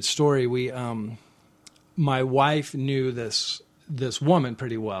weird story. My wife knew this woman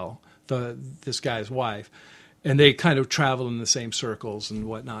pretty well, this guy's wife, and they kind of traveled in the same circles and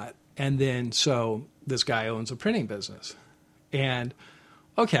whatnot. And then so this guy owns a printing business. And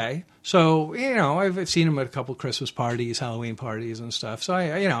okay, so I've seen him at a couple Christmas parties, Halloween parties and stuff. So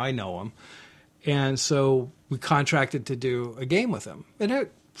I know him. And so we contracted to do a game with him. And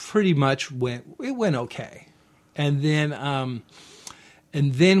it pretty much went okay. And then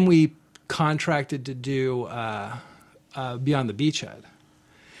we contracted to do Beyond the Beachhead.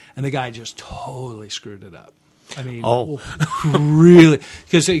 And the guy just totally screwed it up. I mean, really,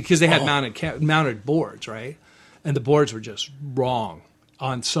 because they had mounted boards, right? And the boards were just wrong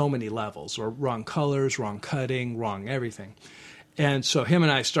on so many levels, or wrong colors, wrong cutting, wrong everything. And so him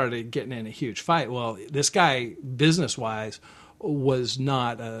and I started getting in a huge fight. Well, this guy, business-wise, was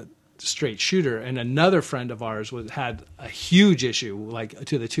not a straight shooter, and another friend of ours had a huge issue, like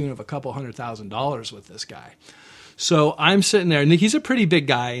to the tune of a couple $100,000 with this guy. So I'm sitting there, and he's a pretty big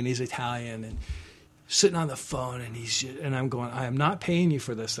guy, and he's Italian, and sitting on the phone, and I'm going, I am not paying you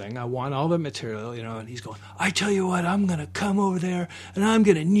for this thing. I want all the material, and he's going, I tell you what, I'm going to come over there and I'm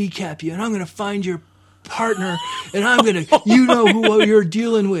going to kneecap you and I'm going to find your partner and I'm going to, who you're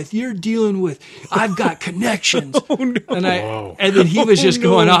dealing with. I've got connections. And then he was just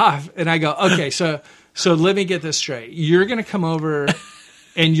going off, and I go, okay, so let me get this straight. You're going to come over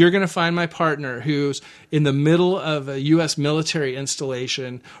and you're going to find my partner who's in the middle of a U.S. military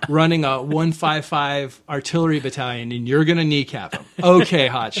installation running a 155 artillery battalion, and you're going to kneecap him. Okay,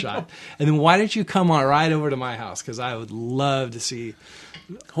 hotshot. And then why don't you come right over to my house? Because I would love to see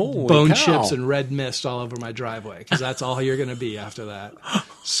bone chips and red mist all over my driveway, because that's all you're going to be after that.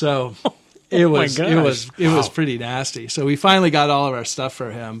 So it was pretty nasty. So we finally got all of our stuff for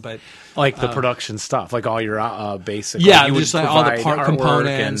him, but like the production stuff, like all your basic, just like all the part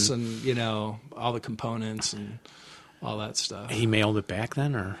components and all the components and all that stuff. He mailed it back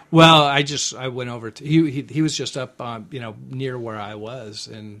then, or well, I went over to he was just up near where I was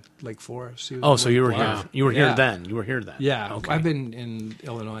in Lake Forest. So you were here. You were here then. You were here then. Yeah, okay. I've been in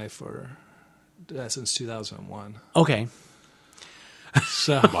Illinois since 2001. Okay.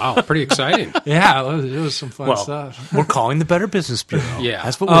 So wow, pretty exciting. Yeah, it was some fun stuff. We're calling the Better Business Bureau. Yeah,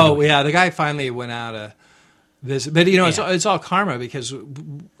 that's what. We're doing. Yeah, the guy finally went out to visit, but it's all karma, because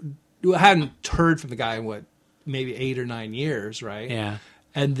we hadn't heard from the guy in maybe 8 or 9 years, right? Yeah,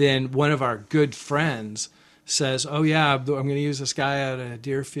 and then one of our good friends says, "Oh yeah, I'm going to use this guy out of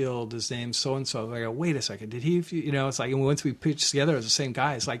Deerfield. His name's so and so." I go, "Wait a second, did he?" It's like, and once we pitched together as the same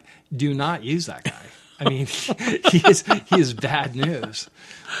guy, it's like, do not use that guy. I mean, he is bad news,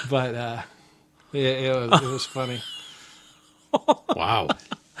 but it was funny. Wow.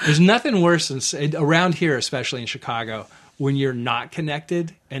 There's nothing worse than around here, especially in Chicago, when you're not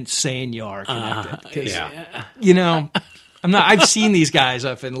connected and saying you are connected. Yeah. I'm not. I've seen these guys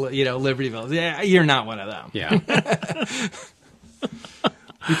up in Libertyville. Yeah, you're not one of them. Yeah.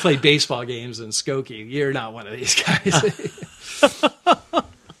 We play baseball games in Skokie. You're not one of these guys.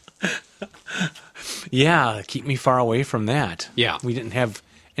 Yeah, keep me far away from that. Yeah. We didn't have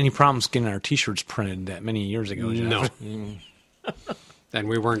any problems getting our T-shirts printed that many years ago, Jeff. No. And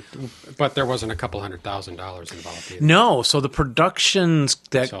we weren't, but there wasn't a couple $100,000 involved either. No, so the productions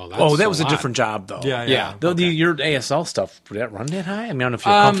that that was a different job though. Yeah. Your ASL stuff, would that run that high? I mean, I don't know if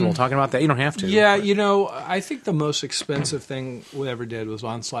you're comfortable talking about that. You don't have to. Yeah, I think the most expensive thing we ever did was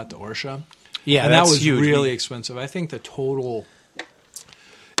Onslaught to Orsha. Yeah, and that's that was huge. really expensive. I think the total.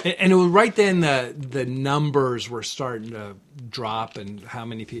 And it was right then the numbers were starting to drop, and how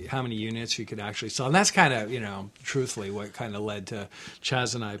many units you could actually sell. And that's kind of, truthfully, what kind of led to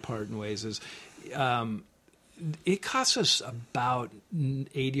Chaz and I parting ways is it cost us about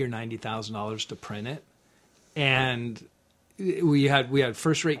 $80,000 or $90,000 to print it. And we had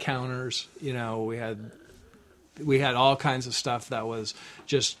first rate counters. You know, we had all kinds of stuff that was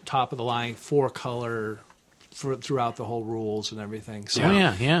just top of the line, 4-color throughout the whole rules and everything. So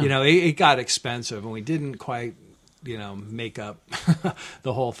yeah. you know, it got expensive, and we didn't quite, you know, make up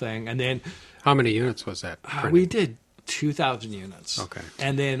the whole thing. And then How many units was that? we did 2,000 units. Okay.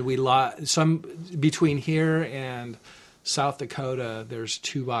 And then we lost some between here and South Dakota. There's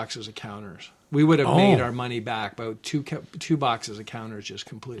 2 boxes of counters. We would have made our money back, but two boxes of counters just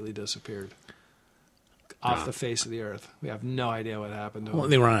completely disappeared off the face of the earth. We have no idea what happened to them.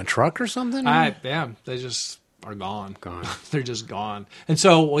 They were on a truck or something? They just are gone. Gone. They're just gone. And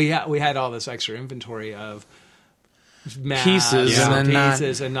so we had all this extra inventory of maps, Pieces, and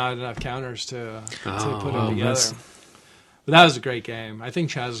then and not enough counters to put them together. that's- But that was a great game. I think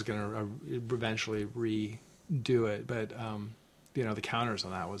Chaz is going to eventually redo it, but you know, the counters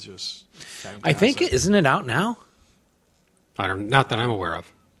on that was just fantastic. I think, isn't it out now? Not that I'm aware of,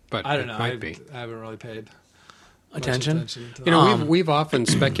 but I don't know. it might be. I haven't really paid much Attention? to You that. know, we've often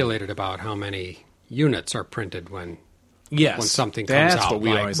speculated about how many units are printed when Yes. something comes That's out. what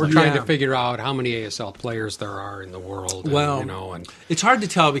we Like, always we're like. trying Yeah. to figure out how many ASL players there are in the world. And, Well, you know, and it's hard to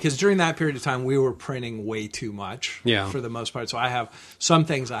tell because during that period of time we were printing way too much for the most part. So I have some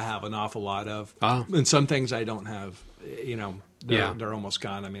things I have an awful lot of, and some things I don't have. You know, they're almost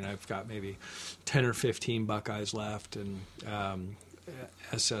gone. I mean, I've got maybe 10 or 15 Buckeyes left, and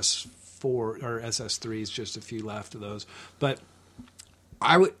SS4 or SS3s, just a few left of those. But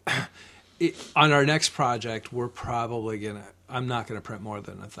I would. On our next project, we're probably I'm not gonna print more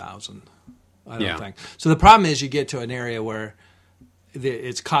than 1,000. I don't think. So the problem is, you get to an area where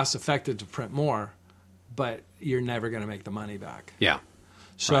it's cost effective to print more, but you're never gonna make the money back. yeah.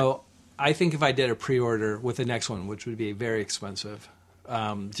 So I think if I did a pre-order with the next one, which would be very expensive,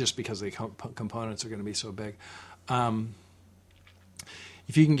 just because the components are going to be so big,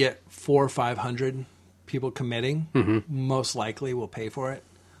 if you can get 400 or 500 people committing, most likely we'll pay for it.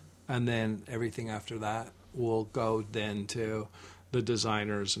 And then everything after that will go then to the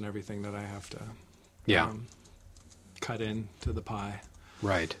designers and everything that I have to cut into the pie.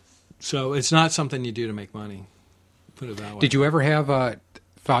 Right. So it's not something you do to make money. Put it that way. Did you ever have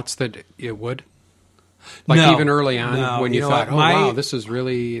thoughts that it would? Like No. even early on when you know thought, what? wow, this is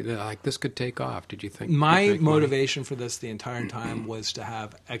really, like, this could take off. Did you think? My you'd make money? motivation for this the entire time was to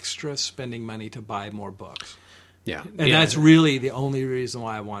have extra spending money to buy more books. Yeah. And that's really the only reason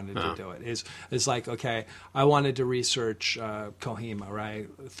why I wanted to do it. Is like, okay, I wanted to research Kohima, right?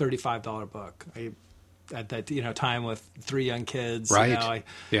 $35 book. At that time with 3 young kids, right?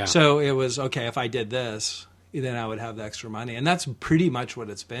 So it was okay if I did this, then I would have the extra money, and that's pretty much what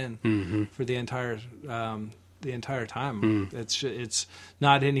it's been for the entire time. It's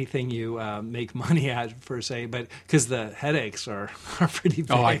not anything you make money at per se, but because the headaches are pretty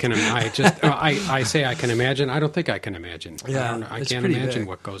big. Oh, I can. I say I can imagine. I don't think I can imagine. Yeah, I it's can't pretty imagine big.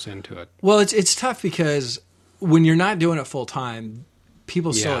 what goes into it. Well, it's tough because when you're not doing it full time,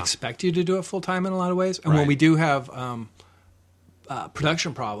 people still Yeah. expect you to do it full time in a lot of ways. And when Right. we do have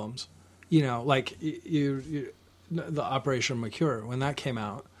production problems, you know, like the Operation Mercure, when that came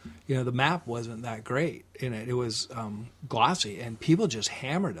out, you know, the map wasn't that great in it. It was glossy, and people just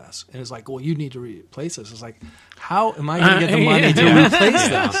hammered us. And it's like, well, you need to replace this. It's like, how am I going to get the money to replace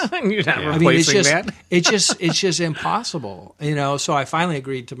this? You're not I mean, it's replacing just that. it's just impossible, you know. So I finally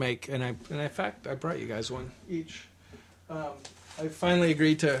agreed to make, and in fact I brought you guys one each. I finally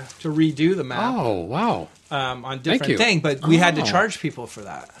agreed to redo the map Oh, wow. on Thank different you. thing, but we had to Oh. charge people for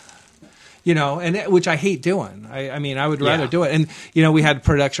that. You know, which I hate doing. I mean, I would rather Yeah. do it. And you know, we had a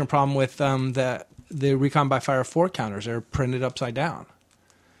production problem with the Recon by Fire 4 counters. They're printed upside down.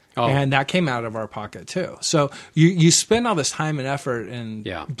 Oh, And that came out of our pocket too. So you spend all this time and effort and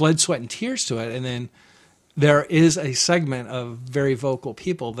Yeah. blood, sweat, and tears to it, and then there is a segment of very vocal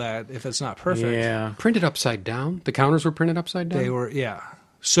people that if it's not perfect, Yeah. printed upside down. The counters were printed upside down. they were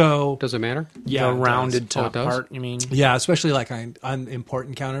So Does it matter? yeah, The it rounded does. Oh, it top does? part, you mean? Yeah, especially like on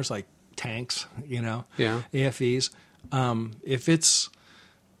important counters like tanks, you know, Yeah. AFEs.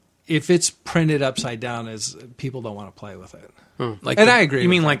 If it's printed upside down, is people don't want to play with it. Like And I agree You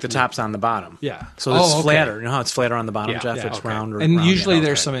with mean that. like the top's on the bottom? Yeah. So it's Oh, okay. flatter. You know how it's flatter on the bottom, Yeah. Jeff? Yeah, It's okay. round or And rounded usually out.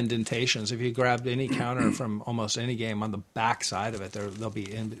 there's some indentations. If you grabbed any counter from almost any game on the back side of it, they'll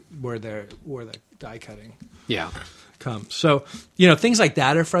be in where the die cutting Yeah. comes. So you know, things like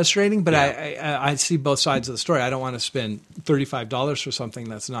that are frustrating. But I see both sides of the story. I don't want to spend $35 for something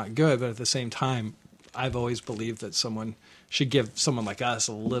that's not good, but at the same time, I've always believed that someone should give someone like us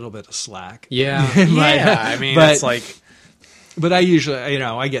a little bit of slack. Yeah. Yeah, I mean, But- it's like But I usually,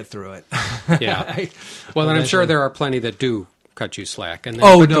 I get through it. Yeah. Well, and I'm sure there are plenty that do cut you slack. And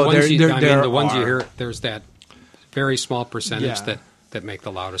Oh, but no, the ones you are. hear, there's that very small percentage Yeah. that make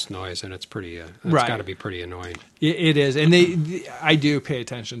the loudest noise, and it's pretty. It's Right. got to be pretty annoying. It is, and I do pay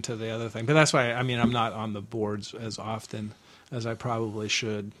attention to the other thing, but that's why I'm not on the boards as often as I probably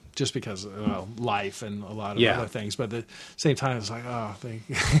should, just because life and a lot of Yeah. other things. But at the same time, it's like,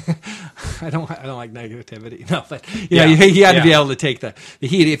 I don't like negativity. No, but you got to be able to take the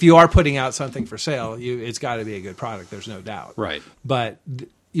heat. If you are putting out something for sale, it's got to be a good product. There's no doubt. Right. But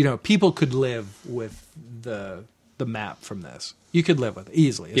people could live with the map from this. You could live with it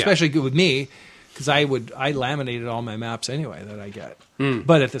easily, especially with me, because I laminated all my maps anyway that I get.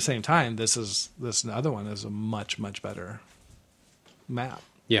 But at the same time, this other one is a much, much better map.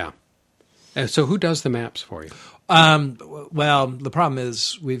 Yeah. And so who does the maps for you? Well, the problem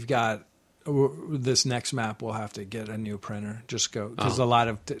is we've got this next map. We'll have to get a new printer. Just go because a lot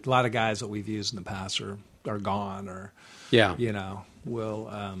of guys that we've used in the past are gone, or Yeah. will.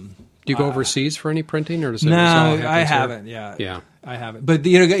 Do you go overseas for any printing, or does it? No, all happens I here? haven't. Yeah, Yeah. I haven't. But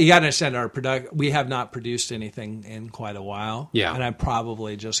you got to understand our product. We have not produced anything in quite a while. Yeah. And I'm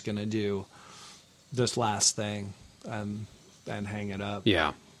probably just going to do this last thing and hang it up.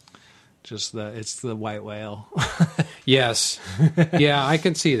 Yeah. It's the white whale. Yes. Yeah, I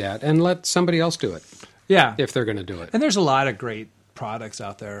can see that, and let somebody else do it Yeah. if they're going to do it. And there's a lot of great products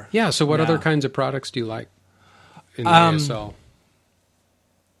out there. Yeah. So what now. other kinds of products do you like in the ASL?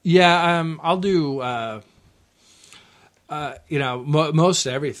 Yeah, I'll do, most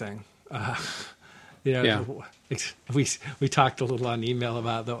everything. Yeah. We talked a little on email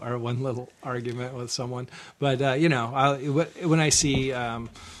about our one little argument with someone, but when I see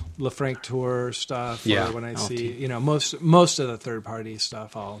LaFranc Tour stuff, Yeah. or when I see most of the third party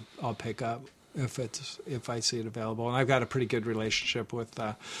stuff, I'll pick up if I see it available. And I've got a pretty good relationship with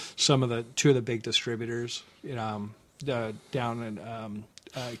two of the big distributors, down in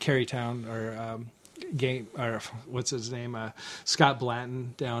Carytown or game or what's his name, Scott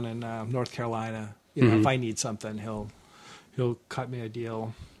Blanton down in North Carolina. If I need something, he'll cut me a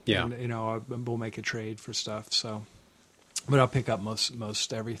deal. Yeah. And, we'll make a trade for stuff. So, but I'll pick up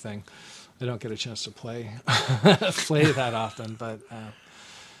most everything. I don't get a chance to play that often, but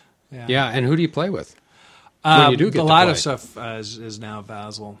yeah. Yeah. And who do you play with? When you do get a to lot play? of stuff is now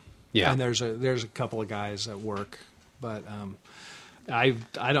Basel. Yeah. And there's a couple of guys at work, but I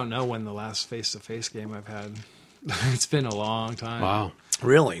don't know when the last face-to-face game I've had. It's been a long time. Wow.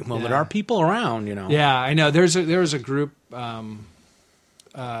 Really? Well, there Yeah. are people around, Yeah, I know. There was a group that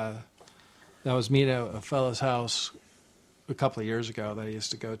was me at a fellow's house a couple of years ago that I used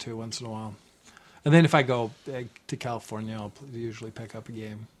to go to once in a while. And then if I go to California, I'll usually pick up a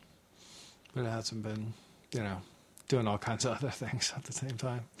game. But it hasn't been, doing all kinds of other things at the same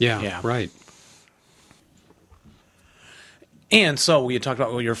time. Yeah. Yeah. Right. And so we had talked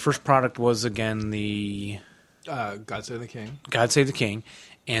about your first product was again the God Save the King. God Save the King,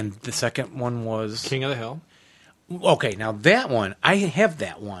 and the second one was King of the Hill. Okay, now that one I have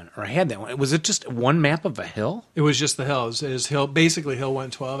that one, or I had that one. Was it just one map of a hill? It was just the hill. It was hill, basically Hill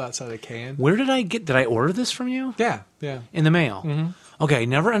 112 outside of Caen. Where did I get? Did I order this from you? Yeah. In the mail. Mm-hmm. Okay, I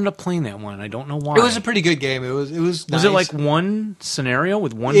never ended up playing that one. I don't know why. It was a pretty good game. It was Was nice. it like one scenario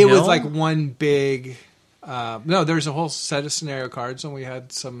with one? It hill? was like one big. No, there's a whole set of scenario cards, and we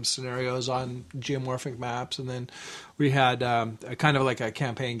had some scenarios on geomorphic maps, and then we had a kind of like a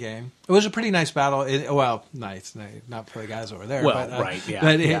campaign game. It was a pretty nice battle. Nice, not for the guys over there. Well, but, right, yeah,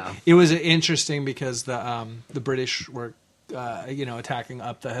 But yeah. it was interesting because the British were, attacking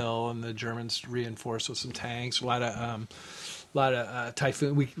up the hill, and the Germans reinforced with some tanks. A lot of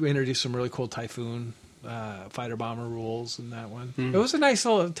Typhoon. We introduced some really cool Typhoon fighter bomber rules in that one. It was a nice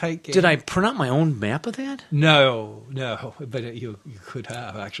little tight game. Did I print out my own map of that? No, but you could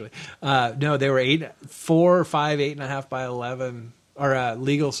have actually. No, they were 4, 5, 8.5 by 11, or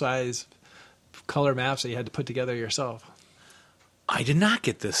legal size color maps that you had to put together yourself. I did not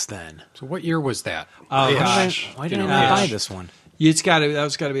get this then. So what year was that? Oh Why did I not buy this one? That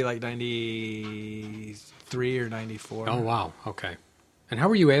was got to be like 93 or 94. Oh, wow. Okay. And how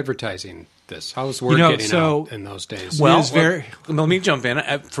were you advertising this? How was word getting out in those days? Well, It was very. let me jump in.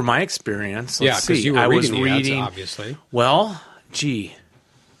 From my experience, yeah, let's because see. you were I was reading the ads, reading. obviously. Well, gee,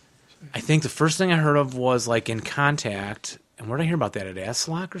 I think the first thing I heard of was like In Contact. And where did I hear about that? At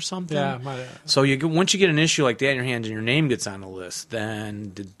ASLOC or something? Yeah. So once you get an issue like that in your hands and your name gets on the list,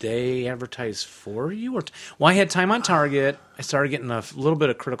 then did they advertise for you? Well, I had Time on Target. I started getting a little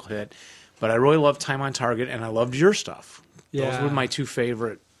bit of critical hit, but I really loved Time on Target, and I loved your stuff. Those Yeah. were my two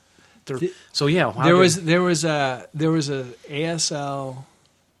favorite So yeah, There was a ASL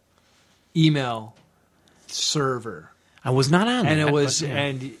email server, I was not on, and that, it was but,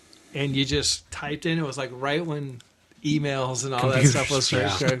 yeah. and you just typed in. It was like right when emails and all Computers, that stuff was yeah.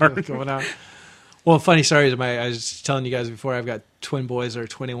 started going out. Well, funny story is I was telling you guys before. I've got twin boys that are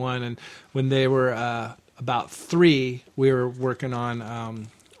 21, and when they were about 3, we were working on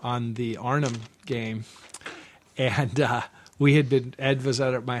the Arnhem game, and Ed was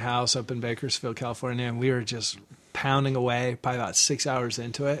out at my house up in Bakersfield, California, and we were just pounding away, probably about 6 hours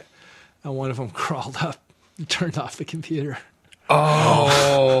into it, and one of them crawled up and turned off the computer.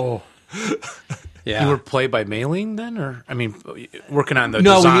 Oh. Yeah. You were play by mailing then, or working on the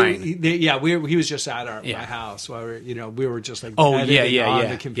design. He was just at my house while we were just like editing on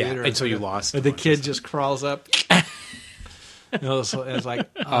the computer. And so you lost. The kid just crawls up. It was like,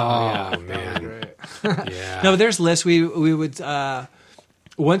 oh man, great. Yeah. No, there's lists. We would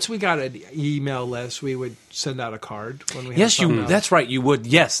once we got an email list, we would send out a card when we. Yes, had something else. That's right. You would.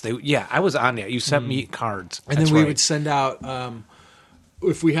 Yes, I was on that. You sent me cards, and then we would send out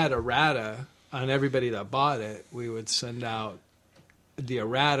if we had errata on everybody that bought it, we would send out the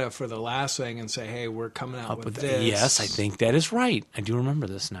errata for the last thing and say, "Hey, we're coming out with this." Yes, I think that is right. I do remember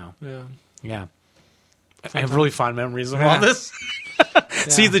this now. Yeah. Yeah. I have really fond memories of all this.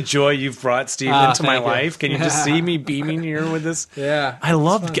 See the joy you've brought, Steve, into my life. Can you just see me beaming here with this? Yeah. I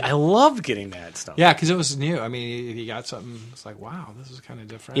loved getting that stuff. Yeah, because it was new. I mean, if you got something, it's like, wow, this is kind of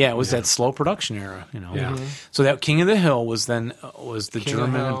different. Yeah, it was that slow production era, Yeah. Mm-hmm. So that King of the Hill was then the King of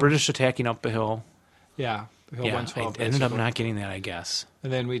German the Hill. and British attacking up the hill. Yeah. Hill Yeah, 112. I ended up basically. not getting that, I guess.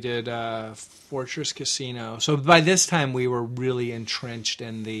 And then we did Fortress Casino. So by this time, we were really entrenched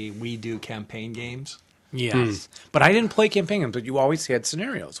in the We Do campaign games. Yes. But I didn't play campaign games, but you always had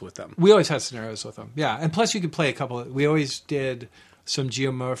scenarios with them. We always had scenarios with them. Yeah. And plus, you could play a couple. We always did some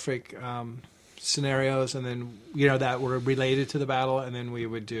geomorphic scenarios, and then, that were related to the battle. And then we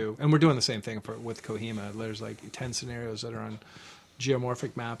would do, and we're doing the same thing with Kohima. There's like 10 scenarios that are on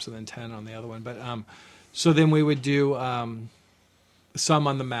geomorphic maps and then 10 on the other one. But so then we would do some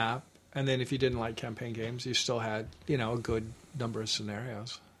on the map. And then if you didn't like campaign games, you still had, a good number of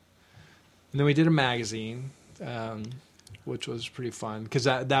scenarios. And then we did a magazine, which was pretty fun because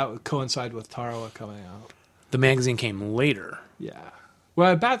that coincided with Tarawa coming out. The magazine came later. Yeah.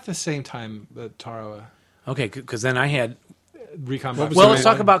 Well, about the same time that Tarawa. Okay, because then I had... Recon. Well, let's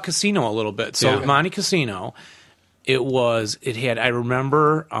talk about Casino a little bit. So Yeah. Monte Casino, I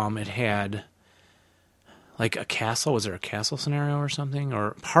remember it had... like a castle. Was there a castle scenario or something?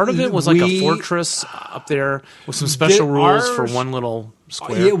 Or part of it was like a fortress up there with some special rules for one little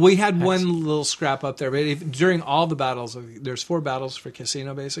square. Yeah, we had one little scrap up there. But during all the battles, there's 4 battles for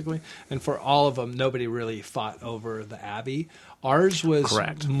Casino, basically. And for all of them, nobody really fought over the Abbey. Ours was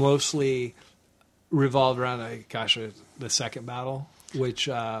Correct. mostly revolved around, the second battle, which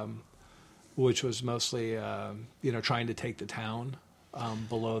was mostly, trying to take the town.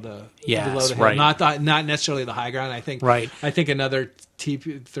 Below the Yes, hill. right. Not necessarily the high ground. I think Right. I think another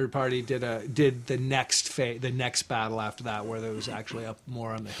third party did the next battle after that, where there was actually up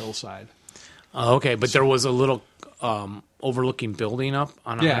more on the hillside. Okay, but there was a little overlooking building up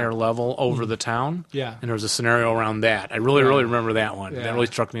on a higher level over the town. Yeah. And there was a scenario around that. I really remember that one. Yeah. That really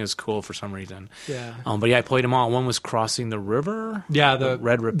struck me as cool for some reason. Yeah. But yeah, I played them all. One was crossing the river. Yeah, the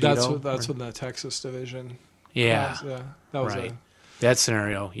Red Rapido. That's when the Texas division. Yeah. That was right. That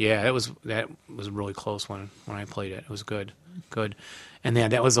scenario, that was a really close one when I played it. It was good. And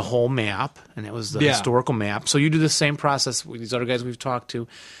then that was the whole map, and that was the historical map. So you do the same process with these other guys we've talked to,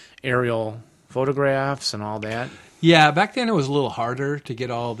 aerial photographs and all that. Yeah, back then it was a little harder to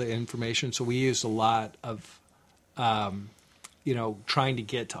get all the information, so we used a lot of, trying to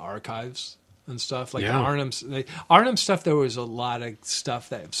get to archives and stuff like Arnhem stuff. There was a lot of stuff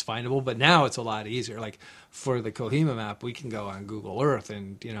that was findable, but now it's a lot easier. Like for the Kohima map, we can go on Google Earth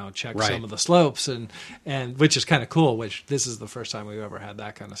and check some of the slopes and which is kind of cool. Which this is the first time we've ever had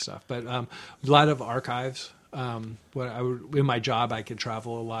that kind of stuff. But a lot of archives. In my job, I could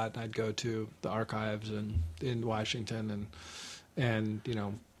travel a lot. I'd go to the archives in Washington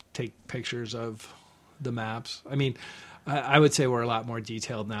and take pictures of the maps. I mean, I would say we're a lot more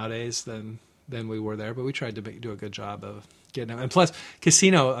detailed nowadays than we were there, but we tried to do a good job of getting them. And plus,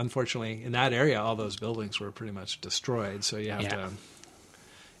 Casino, unfortunately, in that area, all those buildings were pretty much destroyed. So you have to,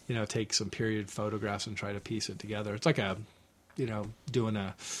 take some period photographs and try to piece it together. It's like doing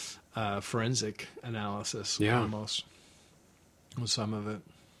a forensic analysis almost with some of it.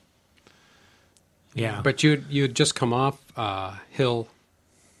 Yeah. But you'd just come off hill,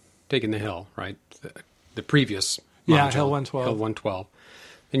 taking the hill, right? The previous mountain, Hill 112. Hill 112.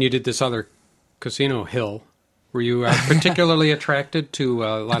 And you did this other casino, Hill. Were you particularly attracted to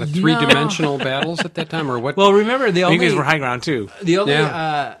a lot of three-dimensional battles at that time, or what? Well, remember the You only guys were high ground too.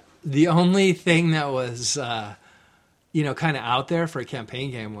 the only thing that was kind of out there for a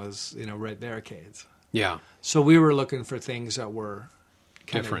campaign game was red barricades. Yeah. So we were looking for things that were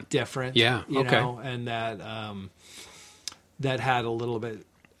kind Different. of different. Yeah, you okay. know, and that had a little bit.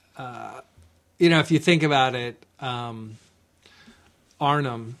 If you think about it,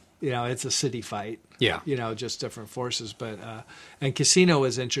 Arnhem, it's a city fight. Yeah. Just different forces. But and Casino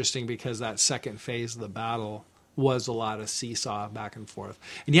was interesting because that second phase of the battle was a lot of seesaw back and forth.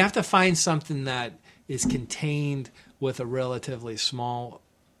 And you have to find something that is contained with a relatively small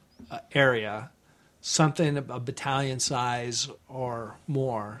area, something a battalion size or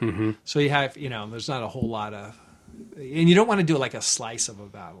more. Mm-hmm. So you have, there's not a whole lot of, and you don't want to do like a slice of a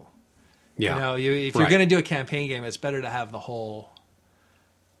battle. Yeah. If you're going to do a campaign game, it's better to have the whole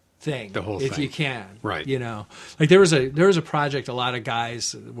thing, if you can, right? Like there was a project a lot of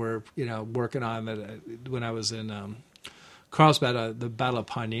guys were working on that when I was in Carlsbad, the Battle of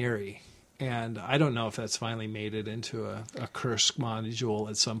Ponieri, and I don't know if that's finally made it into a Kursk module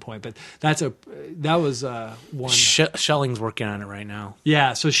at some point, but that was one. Schelling's working on it right now.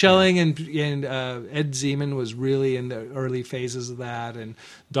 Yeah, so Schelling and Ed Zeman was really in the early phases of that, and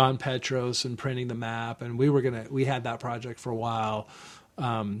Don Petros and printing the map, and we had that project for a while.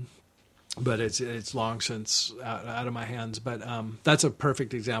 But it's long since out of my hands. But that's a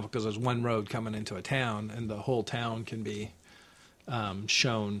perfect example because there's one road coming into a town, and the whole town can be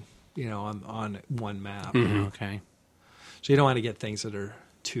shown, on one map. Mm-hmm. Okay. So you don't want to get things that are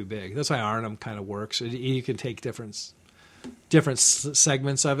too big. That's why Arnhem kind of works. You can take different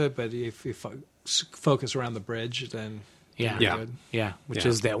segments of it, but if you focus around the bridge, then yeah, good. Yeah, which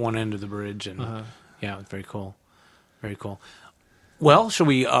is that one end of the bridge, and yeah, very cool, very cool. Well, shall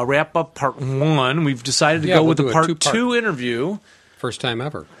we wrap up part one? We've decided to go with the part two interview. First time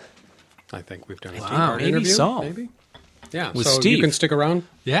ever. I think we've done a two-part interview. Maybe so. Maybe. Yeah, with so Steve. You can stick around,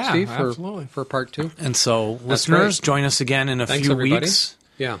 yeah, Steve, absolutely. for part two. And so, listeners, join us again in a few weeks.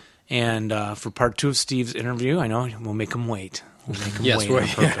 Yeah. And for part two of Steve's interview, I know we'll make them wait. We'll make them wait on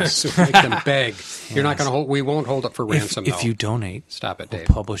purpose. We'll make them beg. You're not going to hold. We won't hold up for ransom. If you donate, stop it, Dave.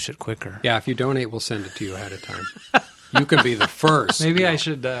 We'll publish it quicker. Yeah, if you donate, we'll send it to you ahead of time. You can be the first. Maybe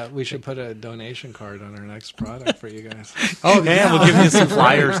we should put a donation card on our next product for you guys. Oh, yeah, we'll give you some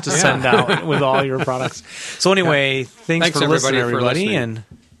flyers to send out with all your products. So anyway, thanks for listening, everybody. And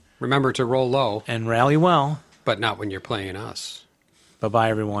remember to roll low. And rally well. But not when you're playing us. Bye-bye,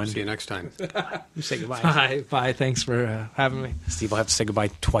 everyone. See you next time. You say goodbye. Bye. Bye. Thanks for having me. Steve will have to say goodbye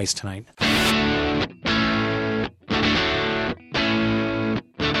twice tonight.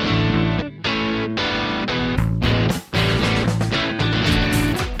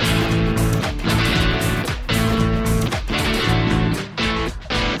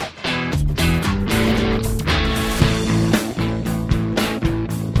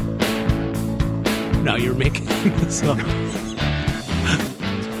 Now you're making this up. I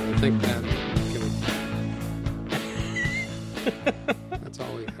think that's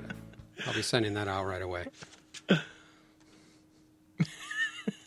all we got. I'll be sending that out right away.